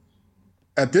pay cut.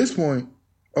 At this point,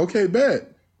 okay, bet.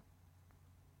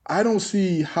 I don't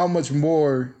see how much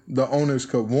more the owners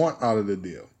could want out of the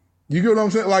deal. You get what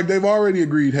I'm saying? Like, they've already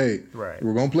agreed, hey, Right.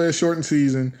 we're going to play a shortened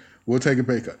season. We'll take a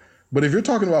pay cut. But if you're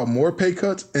talking about more pay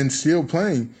cuts and still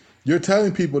playing, you're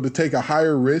telling people to take a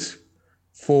higher risk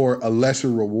for a lesser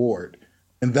reward.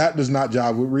 And that does not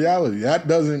jive with reality. That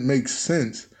doesn't make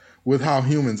sense with how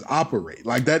humans operate.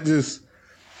 Like, that just,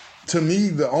 to me,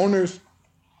 the owners,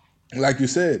 like you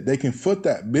said, they can foot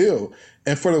that bill.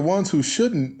 And for the ones who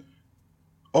shouldn't,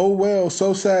 oh, well,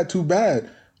 so sad, too bad.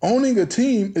 Owning a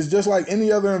team is just like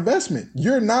any other investment.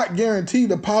 You're not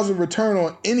guaranteed a positive return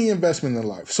on any investment in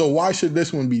life. So why should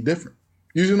this one be different?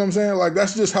 You see what I'm saying? Like,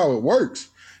 that's just how it works.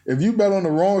 If you bet on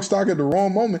the wrong stock at the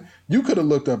wrong moment, you could have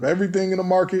looked up everything in the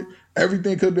market.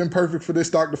 Everything could have been perfect for this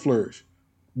stock to flourish.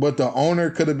 But the owner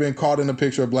could have been caught in a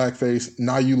picture of blackface.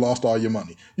 Now you lost all your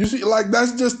money. You see, like,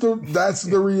 that's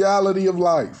the reality of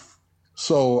life.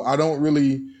 So I don't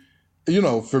really, you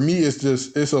know, for me,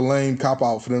 it's a lame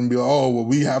cop-out for them to be like, oh, well,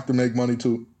 we have to make money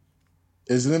too.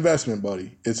 It's an investment,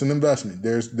 buddy. It's an investment.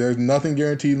 There's nothing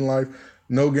guaranteed in life.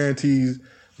 No guarantees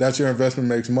that your investment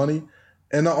makes money.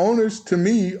 And the owners, to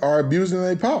me, are abusing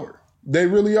their power. They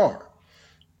really are.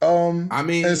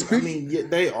 Yeah,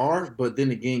 they are. But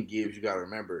then again, Gibbs, you got to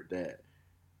remember that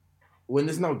when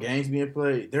there's no games being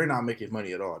played, they're not making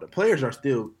money at all. The players are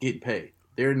still getting paid.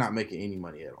 They're not making any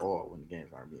money at all when the games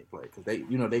aren't being played because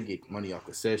they get money off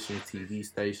concessions, TV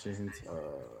stations,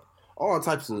 all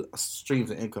types of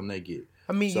streams of income they get.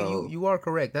 I mean, So- you are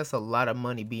correct. That's a lot of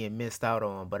money being missed out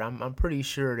on, but I'm pretty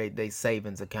sure they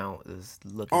savings account is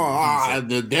looking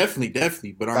decent.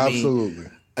 Definitely. But I mean, Absolutely.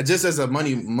 just as a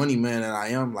money man that I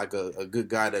am, like a good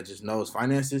guy that just knows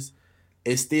finances,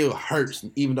 it still hurts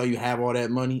even though you have all that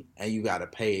money and you got to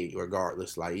pay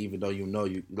regardless. Like, even though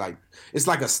you like, it's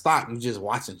like a stock you just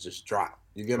watching just drop.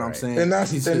 You get what I'm Right. saying? And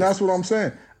that's what I'm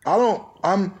saying.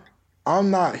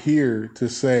 I'm not here to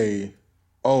say,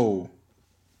 oh,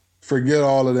 forget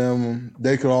all of them.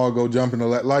 They could all go jump in the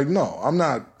like. No, I'm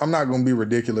not going to be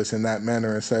ridiculous in that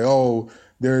manner and say, oh,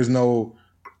 there's no,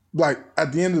 like,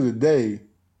 at the end of the day,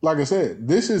 like I said,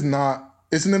 this is not.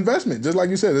 It's an investment, just like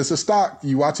you said. It's a stock.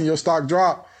 You watching your stock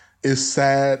drop. It's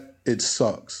sad. It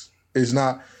sucks. It's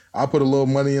not. I put a little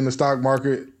money in the stock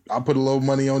market. I put a little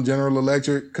money on General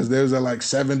Electric because there's at like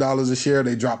 $7 a share.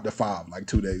 They dropped to $5 like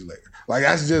 2 days later. Like,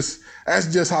 that's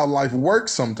just how life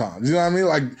works sometimes. You know what I mean?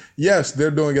 Like, yes,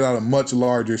 they're doing it on a much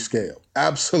larger scale.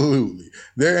 Absolutely.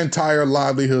 Their entire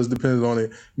livelihoods depended on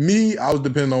it. Me, I was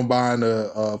depending on buying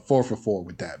a 4 for 4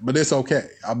 with that. But it's okay.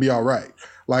 I'll be all right.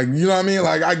 Like, you know what I mean?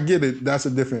 Like, I get it. That's a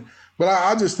different. But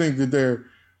I just think that they're,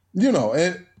 you know,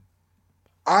 and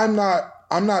I'm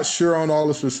not sure on all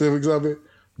the specifics of it.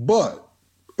 But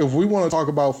if we want to talk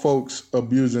about folks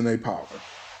abusing their power,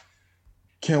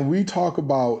 can we talk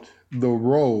about the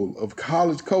role of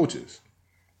college coaches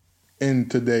in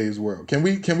today's world? Can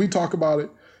we talk about it?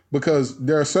 Because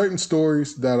there are certain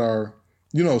stories that are,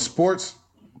 you know, sports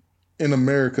in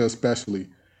America especially,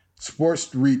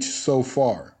 sports reach so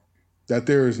far that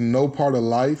there is no part of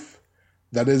life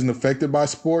that isn't affected by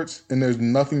sports, and there's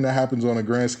nothing that happens on a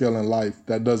grand scale in life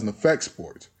that doesn't affect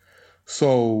sports.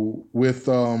 So with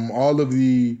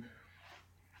the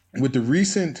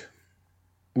recent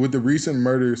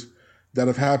murders that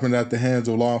have happened at the hands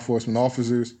of law enforcement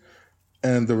officers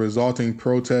and the resulting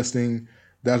protesting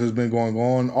that has been going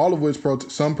on, all of which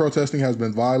some protesting has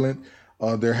been violent.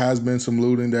 There has been some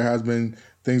looting. There has been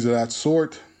things of that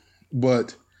sort.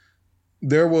 But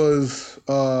there's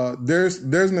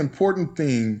an important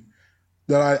thing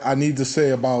that I need to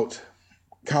say about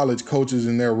college coaches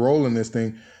and their role in this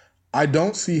thing. I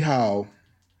don't see how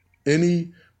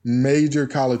any major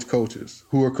college coaches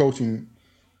who are coaching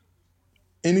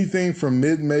anything from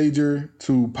mid-major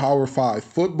to Power 5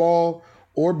 football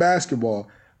or basketball,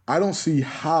 I don't see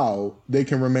how they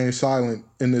can remain silent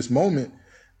in this moment.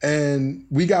 And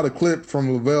we got a clip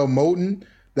from Lavelle Moulton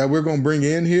that we're going to bring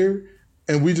in here,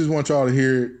 and we just want y'all to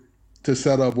hear it to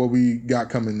set up what we got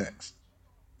coming next.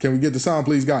 Can we get the sound,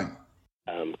 please, Guy?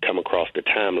 Come across the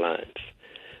timelines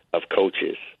of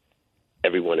coaches,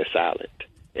 everyone is silent.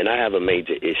 And I have a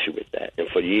major issue with that. And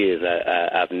for years,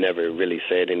 I've never really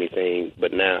said anything,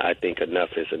 but now I think enough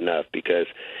is enough, because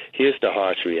here's the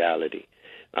harsh reality.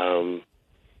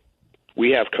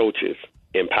 We have coaches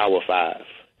in Power 5,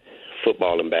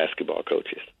 football and basketball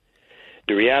coaches.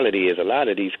 The reality is a lot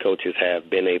of these coaches have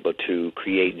been able to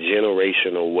create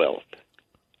generational wealth.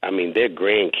 I mean, their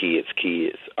grandkids'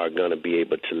 kids are going to be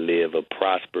able to live a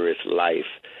prosperous life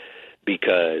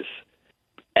because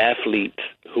athletes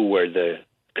who were the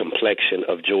complexion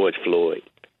of George Floyd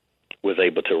was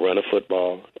able to run a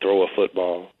football, throw a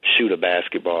football, shoot a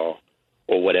basketball,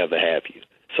 or whatever have you.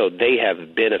 So they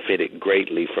have benefited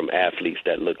greatly from athletes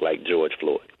that look like George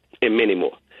Floyd and many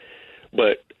more.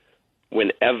 But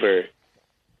whenever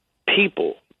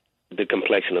people, the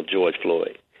complexion of George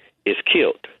Floyd, is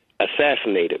killed,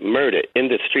 assassinated, murdered in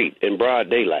the street in broad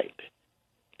daylight,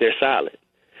 they're silent.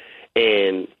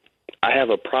 And I have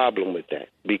a problem with that,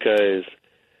 because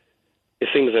it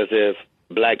seems as if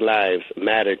Black lives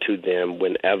matter to them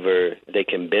whenever they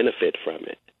can benefit from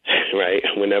it, right?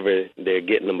 Whenever they're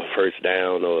getting them a first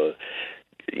down, or,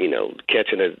 you know,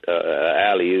 catching a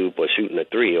alley-oop or shooting a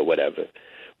three or whatever.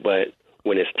 But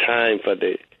when it's time for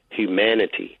the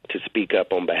humanity to speak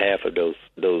up on behalf of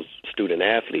those student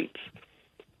athletes,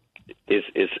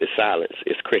 it's silence,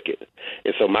 it's cricket.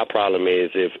 And so my problem is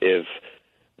if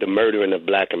the murdering of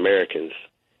Black Americans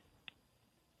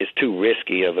is too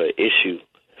risky of an issue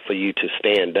for you to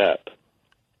stand up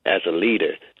as a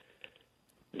leader,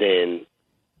 then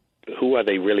who are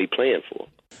they really playing for?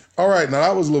 All right, now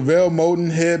that was Lavelle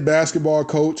Moton, head basketball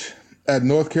coach at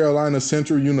North Carolina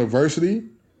Central University.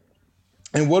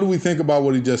 And what do we think about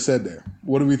what he just said there?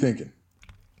 What are we thinking?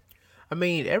 I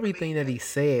mean, everything that he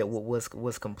said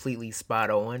was completely spot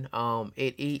on.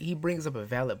 He brings up a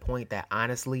valid point that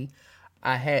honestly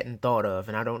I hadn't thought of,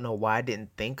 and I don't know why I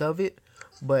didn't think of it.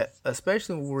 But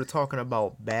especially when we're talking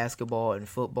about basketball and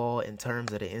football in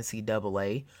terms of the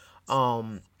NCAA,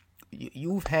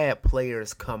 you've had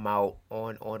players come out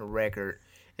on record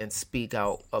and speak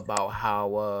out about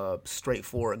how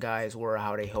straightforward guys were,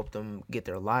 how they helped them get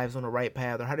their lives on the right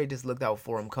path, or how they just looked out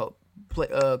for them.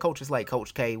 Coaches like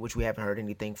Coach K, which we haven't heard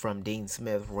anything from, Dean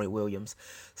Smith, Roy Williams,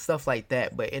 stuff like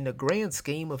that. But in the grand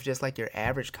scheme of just like your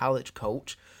average college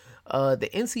coach, the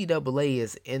NCAA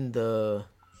is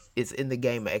in the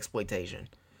game of exploitation.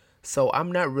 So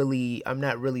I'm not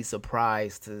really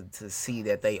surprised to see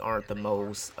that they aren't the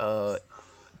most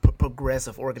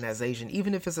progressive organization,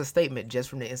 even if it's a statement just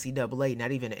from the NCAA,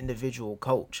 not even an individual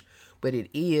coach, but it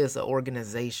is an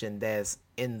organization that's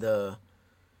in the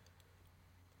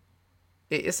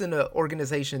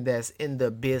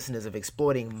business of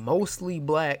exploiting mostly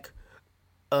Black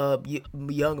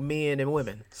young men and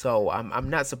women. So I'm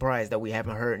not surprised that we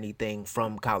haven't heard anything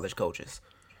from college coaches.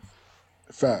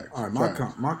 Fact. All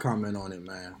right, my comment on it,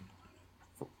 man.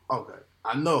 Okay,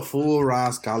 I know a full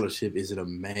ride scholarship is an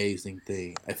amazing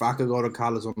thing. If I could go to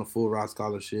college on a full ride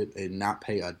scholarship and not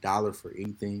pay $1 for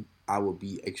anything, I would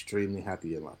be extremely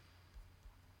happy in life.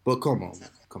 But come on, man,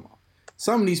 come on.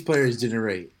 Some of these players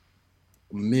generate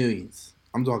millions.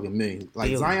 I'm talking millions. Like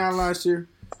billions. Zion last year,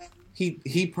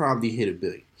 he probably hit $1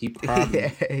 billion. He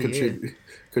probably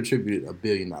contributed $1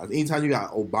 billion. Anytime you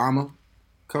got Obama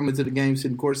coming to the game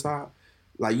sitting courtside,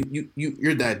 like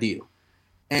you're that deal.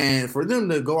 And for them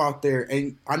to go out there,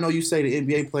 and I know you say the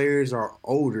NBA players are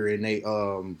older and they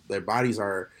their bodies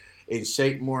are in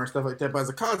shape more and stuff like that, but as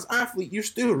a college athlete, you're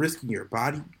still risking your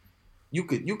body. You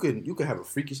could have a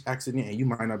freakish accident and you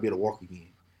might not be able to walk again.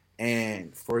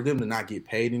 And for them to not get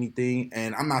paid anything,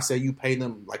 and I'm not saying you pay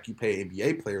them like you pay an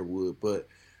NBA player would, but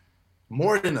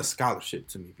more than a scholarship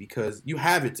to me, because you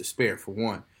have it to spare, for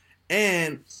one.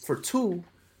 And for two,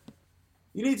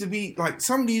 you need to be like,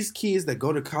 some of these kids that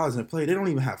go to college and play, they don't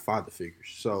even have father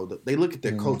figures. So they look at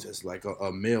their coach as like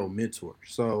a male mentor.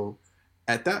 So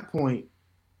at that point,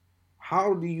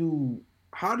 how do you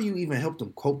even help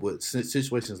them cope with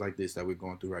situations like this that we're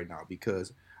going through right now?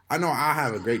 Because I know I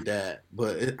have a great dad,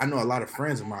 but I know a lot of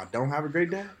friends of mine don't have a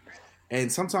great dad.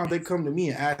 And sometimes they come to me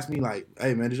and ask me like,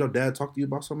 hey man, did your dad talk to you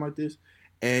about something like this?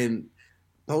 And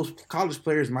those college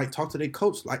players might talk to their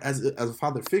coach like as a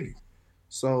father figure.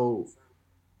 So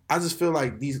I just feel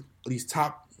like these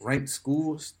top ranked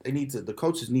schools, the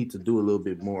coaches need to do a little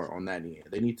bit more on that end.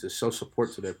 They need to show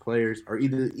support to their players, or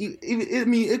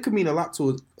it could mean a lot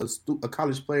to a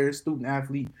college player, student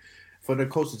athlete, for their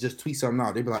coach to just tweet something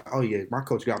out. They'd be like, oh yeah, my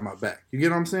coach got my back. You get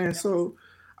what I'm saying? So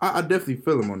I definitely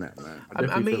feel him on that,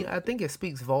 man. I think it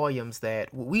speaks volumes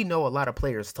that we know a lot of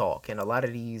players talk, and a lot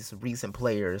of these recent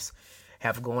players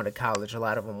have gone to college. A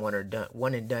lot of them one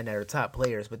and done that are top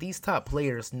players, but these top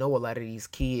players know a lot of these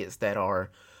kids that are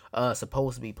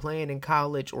supposed to be playing in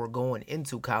college or going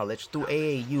into college through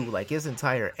AAU, like his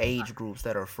entire age groups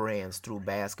that are friends through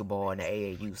basketball and the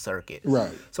AAU circuit.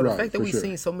 Right. So the right, fact that for we've sure.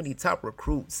 seen so many top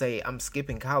recruits say, I'm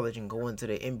skipping college and going to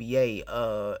the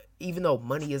NBA, even though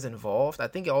money is involved, I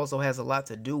think it also has a lot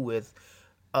to do with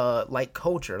like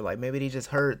culture. Like maybe they just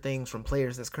heard things from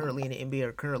players that's currently in the NBA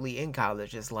or currently in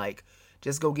college. It's like,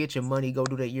 just go get your money, go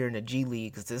do that year in the G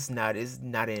League, because it's not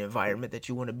an environment that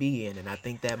you want to be in. And I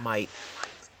think that might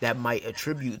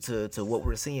attribute to what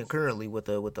we're seeing currently with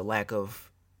the lack of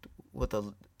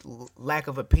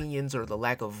opinions or the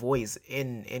lack of voice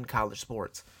in college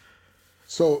sports.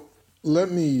 So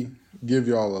let me give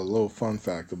y'all a little fun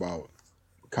fact about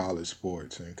college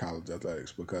sports and college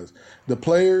athletics, because the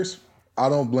players, I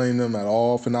don't blame them at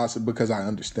all for not, because I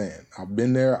understand. I've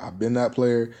been there. I've been that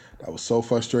player that was so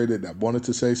frustrated, that wanted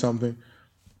to say something,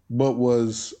 but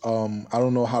was, I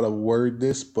don't know how to word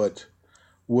this, but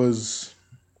was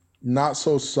not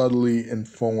so subtly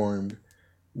informed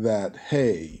that,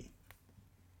 hey,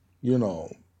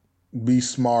 be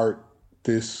smart.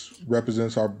 This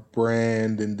represents our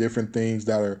brand and different things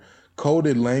that are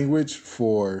coded language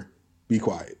for be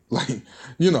quiet. Like,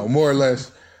 more or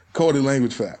less coded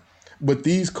language for that. But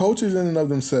these coaches in and of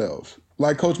themselves,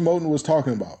 like Coach Moten was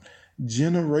talking about,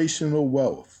 generational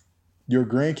wealth. Your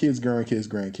grandkids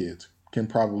can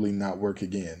probably not work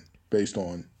again based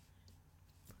on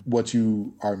what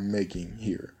you are making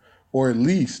here. Or at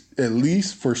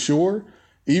least for sure,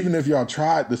 even if y'all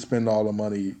tried to spend all the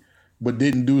money but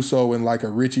didn't do so in like a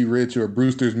Richie Rich or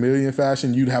Brewster's Million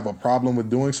fashion, you'd have a problem with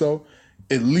doing so.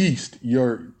 At least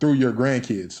through your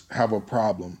grandkids have a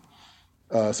problem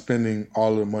spending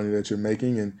all of the money that you're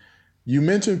making. And you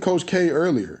mentioned Coach K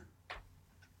earlier.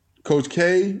 Coach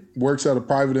K works at a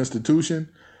private institution,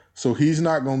 so he's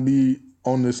not going to be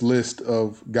on this list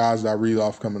of guys that I read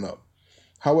off coming up.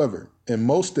 However, in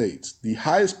most states, the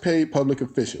highest paid public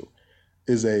official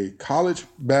is a college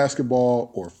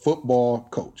basketball or football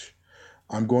coach.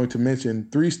 I'm going to mention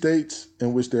 3 states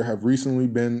in which there have recently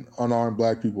been unarmed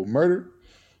black people murdered,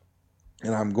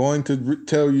 and I'm going to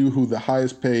tell you who the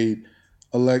highest paid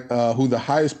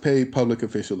public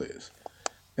official is.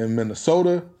 In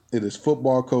Minnesota, it is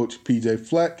football coach PJ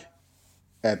Fleck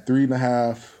at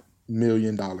 $3.5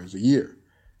 million a year.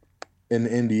 In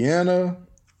Indiana,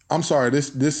 I'm sorry,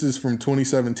 this is from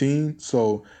 2017,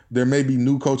 so there may be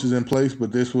new coaches in place,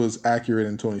 but this was accurate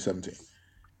in 2017.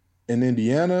 In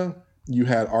Indiana, you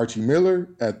had Archie Miller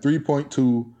at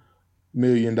 $3.2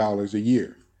 million a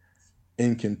year.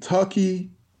 In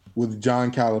Kentucky, with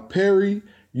John Calipari,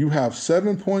 you have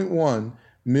 $7.1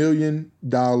 million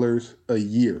a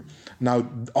year. Now,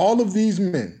 all of these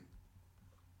men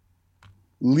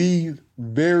lead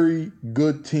very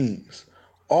good teams.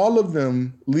 All of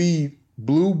them lead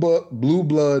blue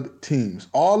blood teams.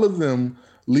 All of them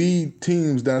lead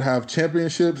teams that have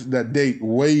championships that date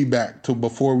way back to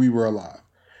before we were alive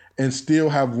and still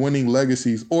have winning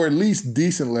legacies, or at least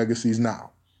decent legacies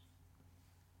now.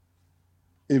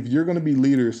 If you're going to be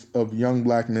leaders of young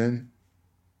black men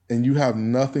and you have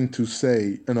nothing to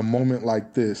say in a moment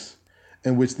like this,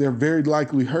 in which they're very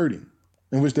likely hurting,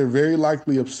 in which they're very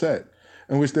likely upset,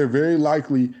 in which they're very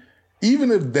likely,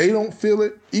 even if they don't feel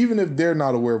it, even if they're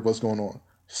not aware of what's going on,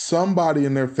 somebody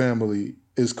in their family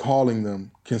is calling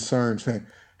them concerned, saying,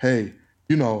 hey,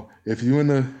 if you're in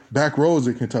the back roads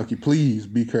of Kentucky, please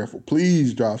be careful.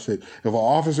 Please drive safe. If an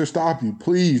officer stops you,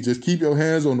 please just keep your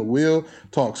hands on the wheel,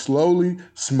 talk slowly,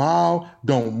 smile,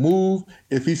 don't move.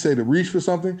 If he say to reach for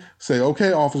something, say,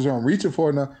 okay, officer, I'm reaching for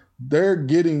it now. They're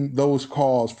getting those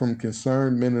calls from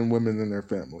concerned men and women in their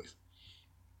families.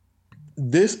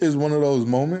 This is one of those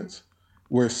moments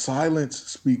where silence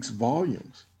speaks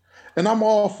volumes. And I'm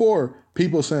all for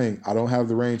people saying, I don't have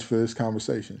the range for this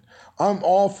conversation. I'm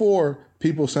all for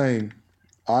people saying,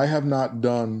 I have not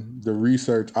done the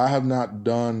research. I have not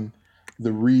done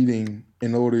the reading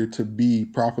in order to be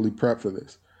properly prepped for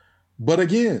this. But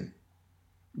again,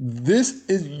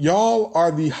 y'all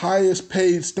are the highest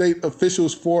paid state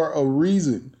officials for a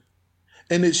reason.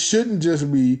 And it shouldn't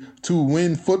just be to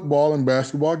win football and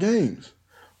basketball games,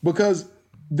 because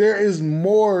there is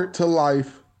more to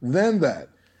life than that.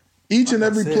 Each and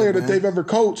every player that they've ever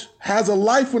coached has a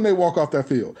life when they walk off that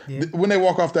field, when they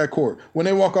walk off that court, when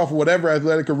they walk off whatever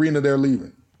athletic arena they're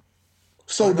leaving.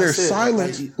 So their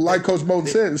silence, like Coach Moten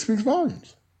said, it speaks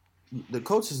volumes. The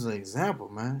coach is an example,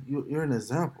 man. You're an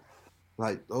example.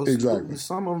 Like those students,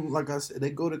 some of them, like I said,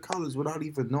 they go to college without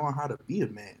even knowing how to be a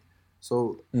man.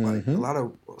 So like a lot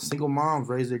of single moms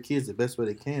raise their kids the best way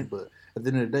they can, but at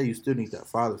the end of the day, you still need that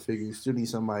father figure. You still need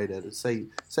somebody that say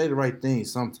the right things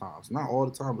sometimes. Not all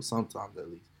the time, but sometimes at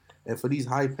least. And for these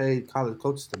high-paid college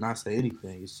coaches to not say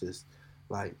anything, it's just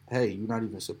like, hey, you're not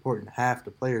even supporting half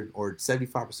the players or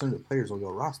 75% of the players on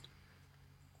your roster.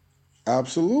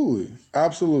 Absolutely.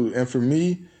 Absolutely. And for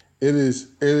me, it is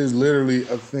literally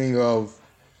a thing of,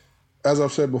 as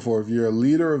I've said before, if you're a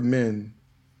leader of men,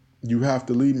 you have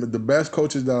to lead. The best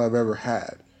coaches that I've ever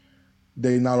had,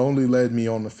 they not only led me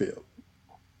on the field,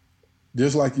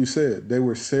 just like you said, they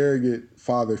were surrogate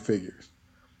father figures.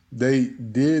 They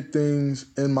did things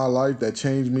in my life that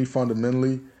changed me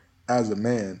fundamentally as a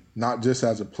man, not just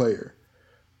as a player.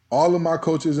 All of my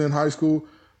coaches in high school,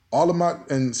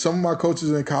 and some of my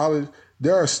coaches in college,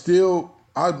 there are still,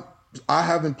 I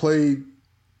haven't played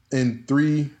in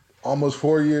 3, almost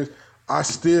 4 years. I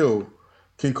still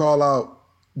can call out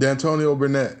D'Antonio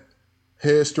Burnett,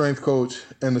 head strength coach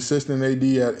and assistant AD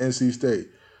at NC State,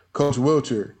 Coach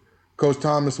Wilcher, Coach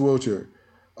Thomas Wilcher,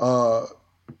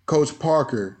 Coach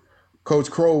Parker,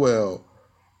 Coach Crowell,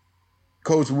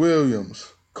 Coach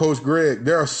Williams, Coach Greg.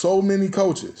 There are so many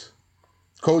coaches.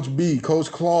 Coach B,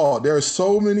 Coach Claude. There are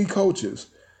so many coaches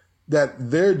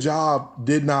that their job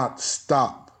did not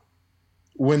stop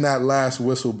when that last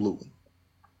whistle blew.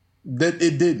 That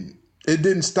it didn't. It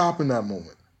didn't stop in that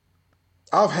moment.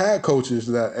 I've had coaches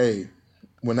that, hey,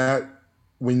 when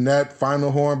that final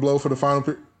horn blow for the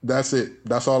final, that's it.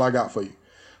 That's all I got for you.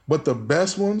 But the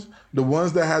best ones, the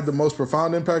ones that had the most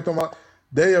profound impact on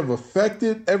they have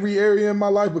affected every area in my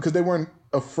life because they weren't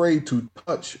afraid to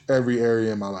touch every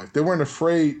area in my life. They weren't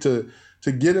afraid to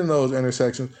get in those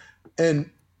intersections. And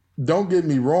don't get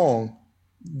me wrong,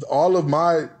 all of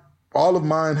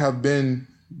mine have been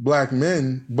black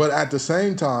men, but at the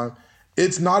same time,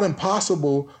 it's not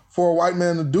impossible for a white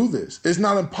man to do this. It's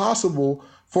not impossible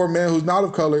for a man who's not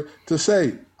of color to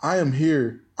say, I am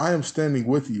here. I am standing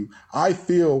with you. I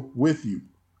feel with you.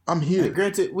 I'm here. And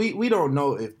granted, we don't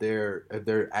know if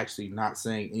they're actually not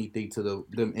saying anything to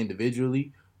them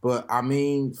individually, but I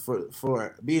mean,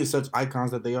 for being such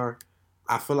icons that they are,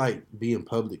 I feel like being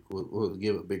public will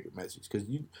give a bigger message. Because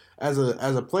you, as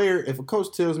a player, if a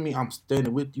coach tells me I'm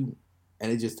standing with you,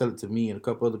 and they just tell it to me and a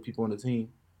couple other people on the team,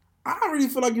 I don't really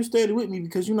feel like you're standing with me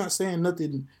because you're not saying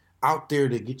nothing out there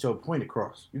to get your point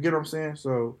across. You get what I'm saying?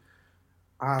 So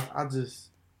I just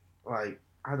like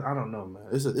I don't know, man.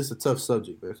 It's a tough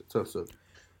subject, man. It's a tough subject.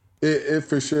 It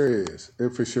for sure is.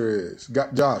 It for sure is.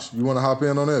 Josh, you want to hop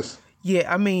in on this?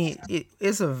 Yeah, I mean,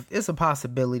 it's a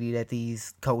possibility that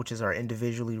these coaches are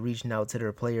individually reaching out to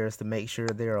their players to make sure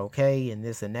they're okay and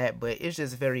this and that, but it's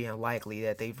just very unlikely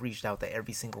that they've reached out to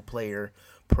every single player,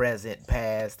 present,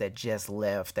 past, that just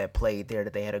left, that played there,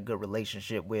 that they had a good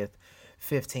relationship with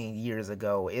 15 years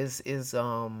ago. Is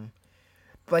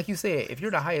like you said, if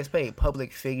you're the highest paid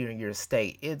public figure in your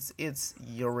state, it's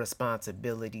your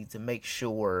responsibility to make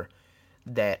sure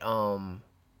that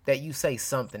that you say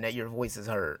something, that your voice is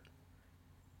heard.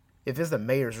 If it's the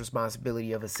mayor's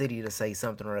responsibility of a city to say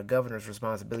something or a governor's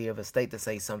responsibility of a state to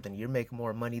say something, you're making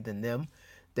more money than them,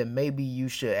 then maybe you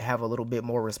should have a little bit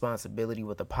more responsibility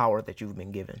with the power that you've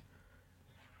been given.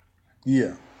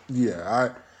 Yeah.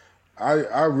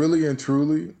 I really and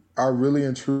truly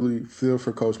feel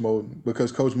for Coach Moten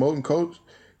because Coach Moten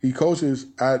he coaches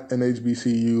at an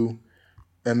HBCU,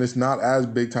 and it's not as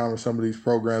big time as some of these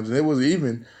programs. And it was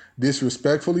even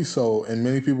disrespectfully so, and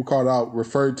many people called out,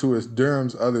 referred to as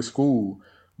Durham's other school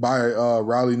by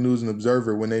Raleigh News and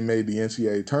Observer when they made the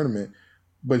NCAA tournament.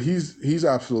 But he's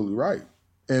absolutely right.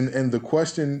 And the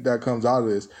question that comes out of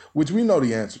this, which we know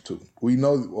the answer to, we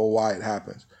know why it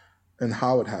happens and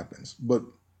how it happens. But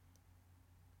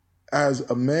as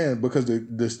a man, because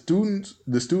the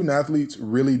student athletes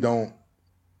really don't,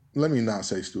 let me not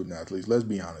say student athletes, let's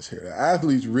be honest here. The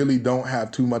athletes really don't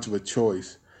have too much of a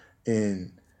choice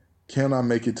in, can I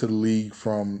make it to the league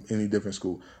from any different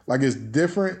school? Like, it's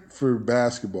different for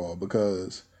basketball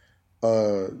because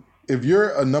if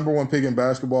you're a number one pick in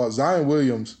basketball, Zion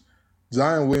Williams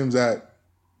at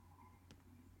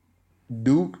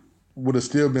Duke would have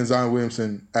still been Zion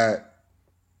Williamson at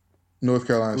North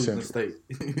Carolina Central,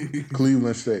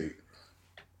 Cleveland State,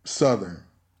 Southern,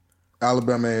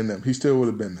 Alabama A&M. He still would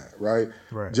have been that, right?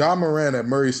 Ja Morant at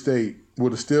Murray State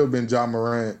would have still been Ja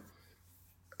Morant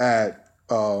at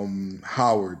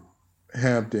Howard,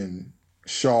 Hampton,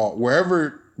 Shaw,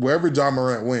 wherever Ja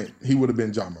Morant went, he would have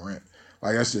been Ja Morant.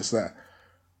 Like, that's just that.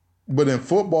 But in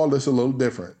football, it's a little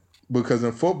different because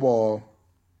in football,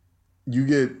 you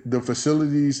get the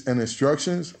facilities and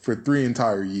instructions for 3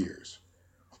 entire years.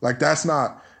 Like,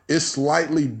 it's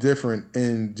slightly different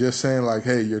in just saying like,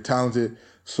 hey, you're talented.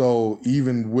 So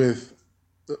even with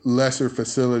lesser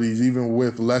facilities, even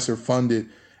with lesser funded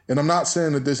And I'm not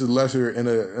saying that this is lesser in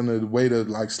a way to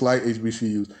like slight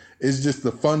HBCUs. It's just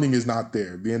the funding is not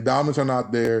there. The endowments are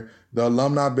not there. The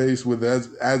alumni base with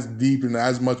as deep and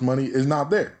as much money is not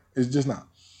there. It's just not.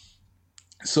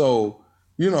 So,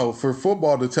 for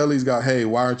football to tell these guys, hey,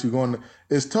 why aren't you going?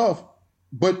 It's tough.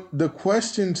 But the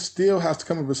question still has to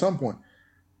come up at some point.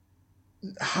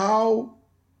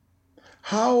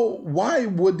 Why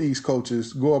would these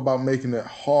coaches go about making it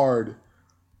hard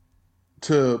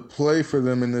to play for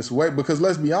them in this way? Because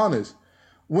let's be honest,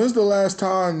 when's the last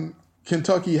time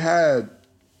Kentucky had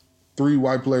 3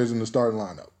 white players in the starting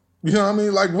lineup? You know what I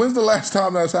mean? Like, when's the last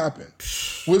time that's happened?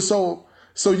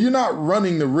 So you're not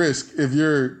running the risk if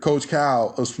you're Coach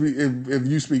Cal, if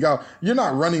you speak out, you're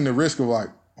not running the risk of like,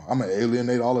 I'm going to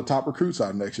alienate all the top recruits out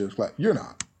of next year's class. You're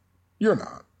not.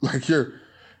 Like, you're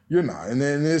not. And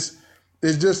then it's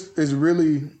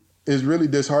really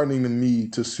disheartening to me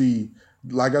to see,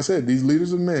 like I said, these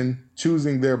leaders of men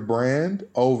choosing their brand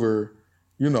over,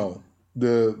 the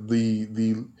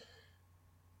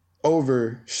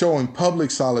over showing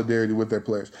public solidarity with their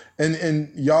players.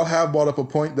 And y'all have brought up a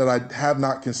point that I have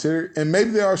not considered, and maybe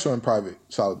they are showing private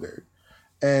solidarity.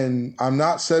 And I'm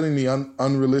not setting the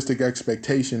unrealistic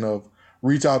expectation of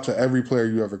reach out to every player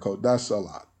you ever coach. That's a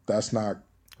lot. That's not,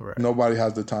 right. Nobody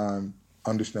has the time,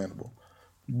 understandable.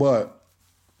 But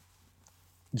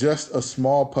just a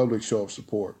small public show of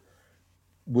support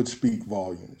would speak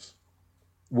volumes,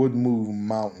 would move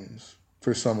mountains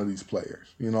for some of these players.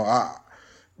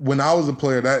 When I was a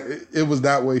player, it was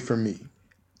that way for me.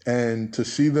 And to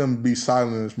see them be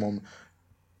silent in this moment,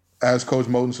 as Coach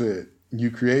Moten said, you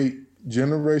create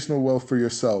generational wealth for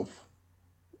yourself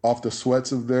off the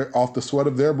sweat of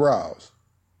their brows,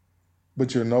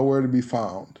 but you're nowhere to be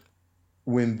found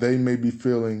when they may be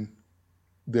feeling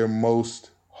their most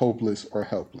hopeless or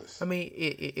helpless. I mean,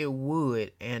 it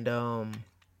would, and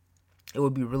it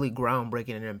would be really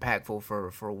groundbreaking and impactful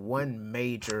for one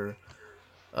major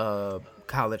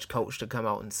college coach to come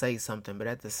out and say something. But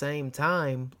at the same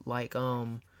time, like,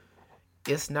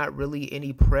 it's not really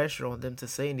any pressure on them to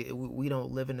say anything. We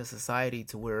don't live in a society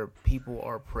to where people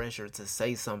are pressured to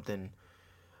say something.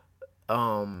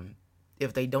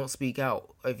 If they don't speak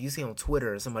out, if you see on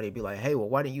Twitter, somebody be like, hey, well,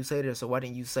 why didn't you say this or why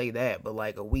didn't you say that? But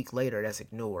like a week later, that's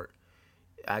ignored.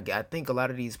 I think a lot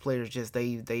of these players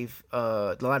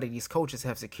a lot of these coaches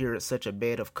have secured such a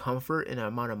bed of comfort and the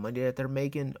amount of money that they're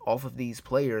making off of these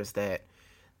players that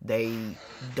they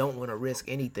don't want to risk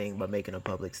anything by making a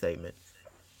public statement.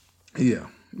 Yeah.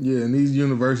 And these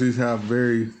universities have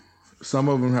some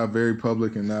of them have very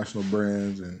public and national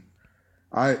brands, and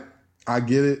I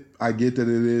get it. I get that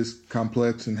it is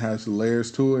complex and has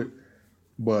layers to it,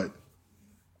 but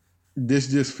this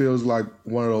just feels like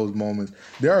one of those moments.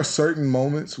 There are certain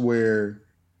moments where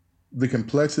the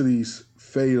complexities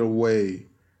fade away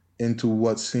into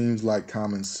what seems like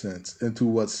common sense, into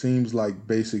what seems like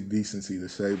basic decency to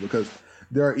say, because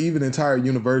there are even entire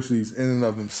universities in and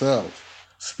of themselves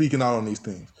speaking out on these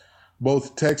things.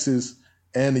 Both Texas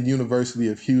and the University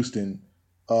of Houston,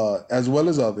 as well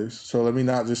as others, so let me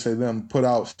not just say them, put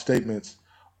out statements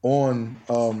on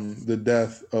the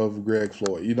death of Greg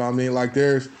Floyd. You know what I mean? Like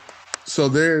there's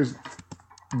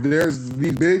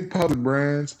these big public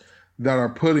brands that are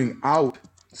putting out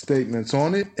statements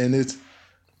on it, and it's,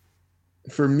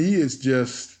 for me,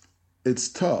 it's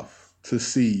tough to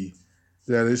see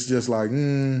that it's just like,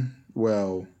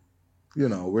 well,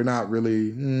 we're not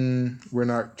really, we're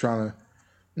not trying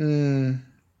to,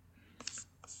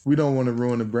 we don't want to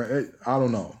ruin the brand. I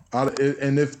don't know.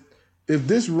 And if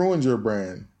this ruins your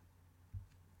brand,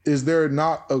 is there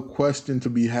not a question to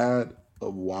be had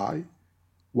of why?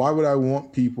 Why would I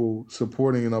want people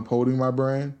supporting and upholding my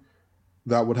brand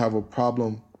that would have a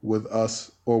problem with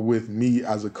us or with me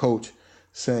as a coach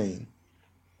saying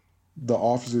the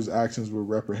officer's actions were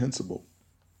reprehensible?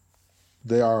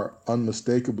 They are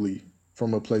unmistakably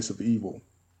from a place of evil.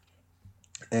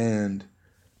 And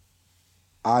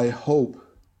I hope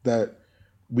that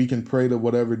we can pray to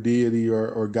whatever deity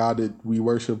or God that we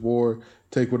worship, or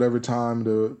take whatever time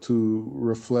to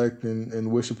reflect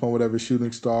and wish upon whatever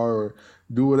shooting star, or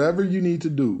do whatever you need to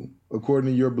do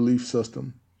according to your belief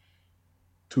system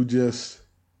to just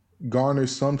garner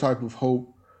some type of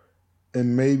hope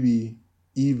and maybe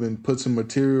even put some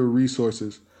material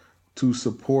resources to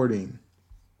supporting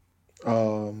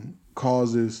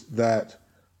causes that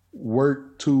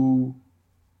work to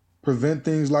prevent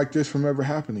things like this from ever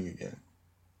happening again.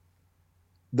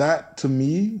 That, to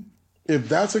me, if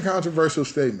that's a controversial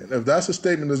statement, if that's a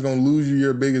statement that's going to lose you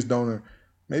your biggest donor,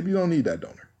 maybe you don't need that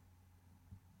donor.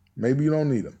 Maybe you don't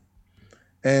need him.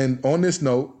 And on this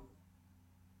note,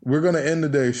 we're going to end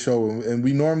today's show, and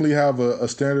we normally have a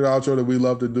standard outro that we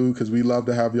love to do because we love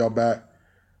to have y'all back.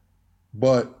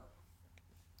 But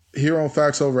here on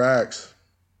Facts Over Acts,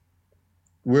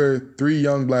 we're 3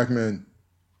 young black men.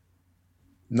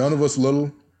 None of us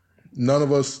little. None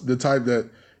of us the type that,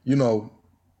 you know,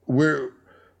 we've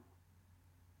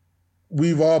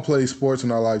all played sports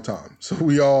in our lifetime. So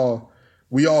we all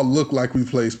look like we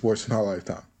played sports in our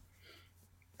lifetime.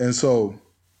 And so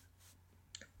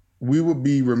we would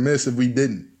be remiss if we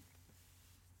didn't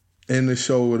end the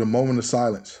show with a moment of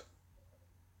silence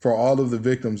for all of the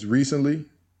victims recently,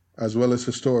 as well as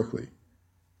historically,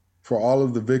 for all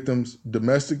of the victims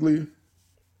domestically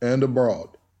and abroad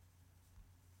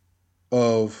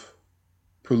of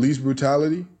police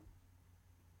brutality,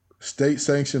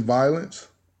 state-sanctioned violence,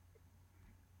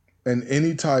 and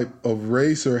any type of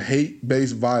race or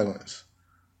hate-based violence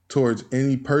towards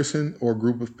any person or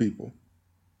group of people.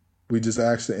 We just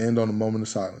ask to end on a moment of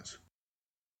silence.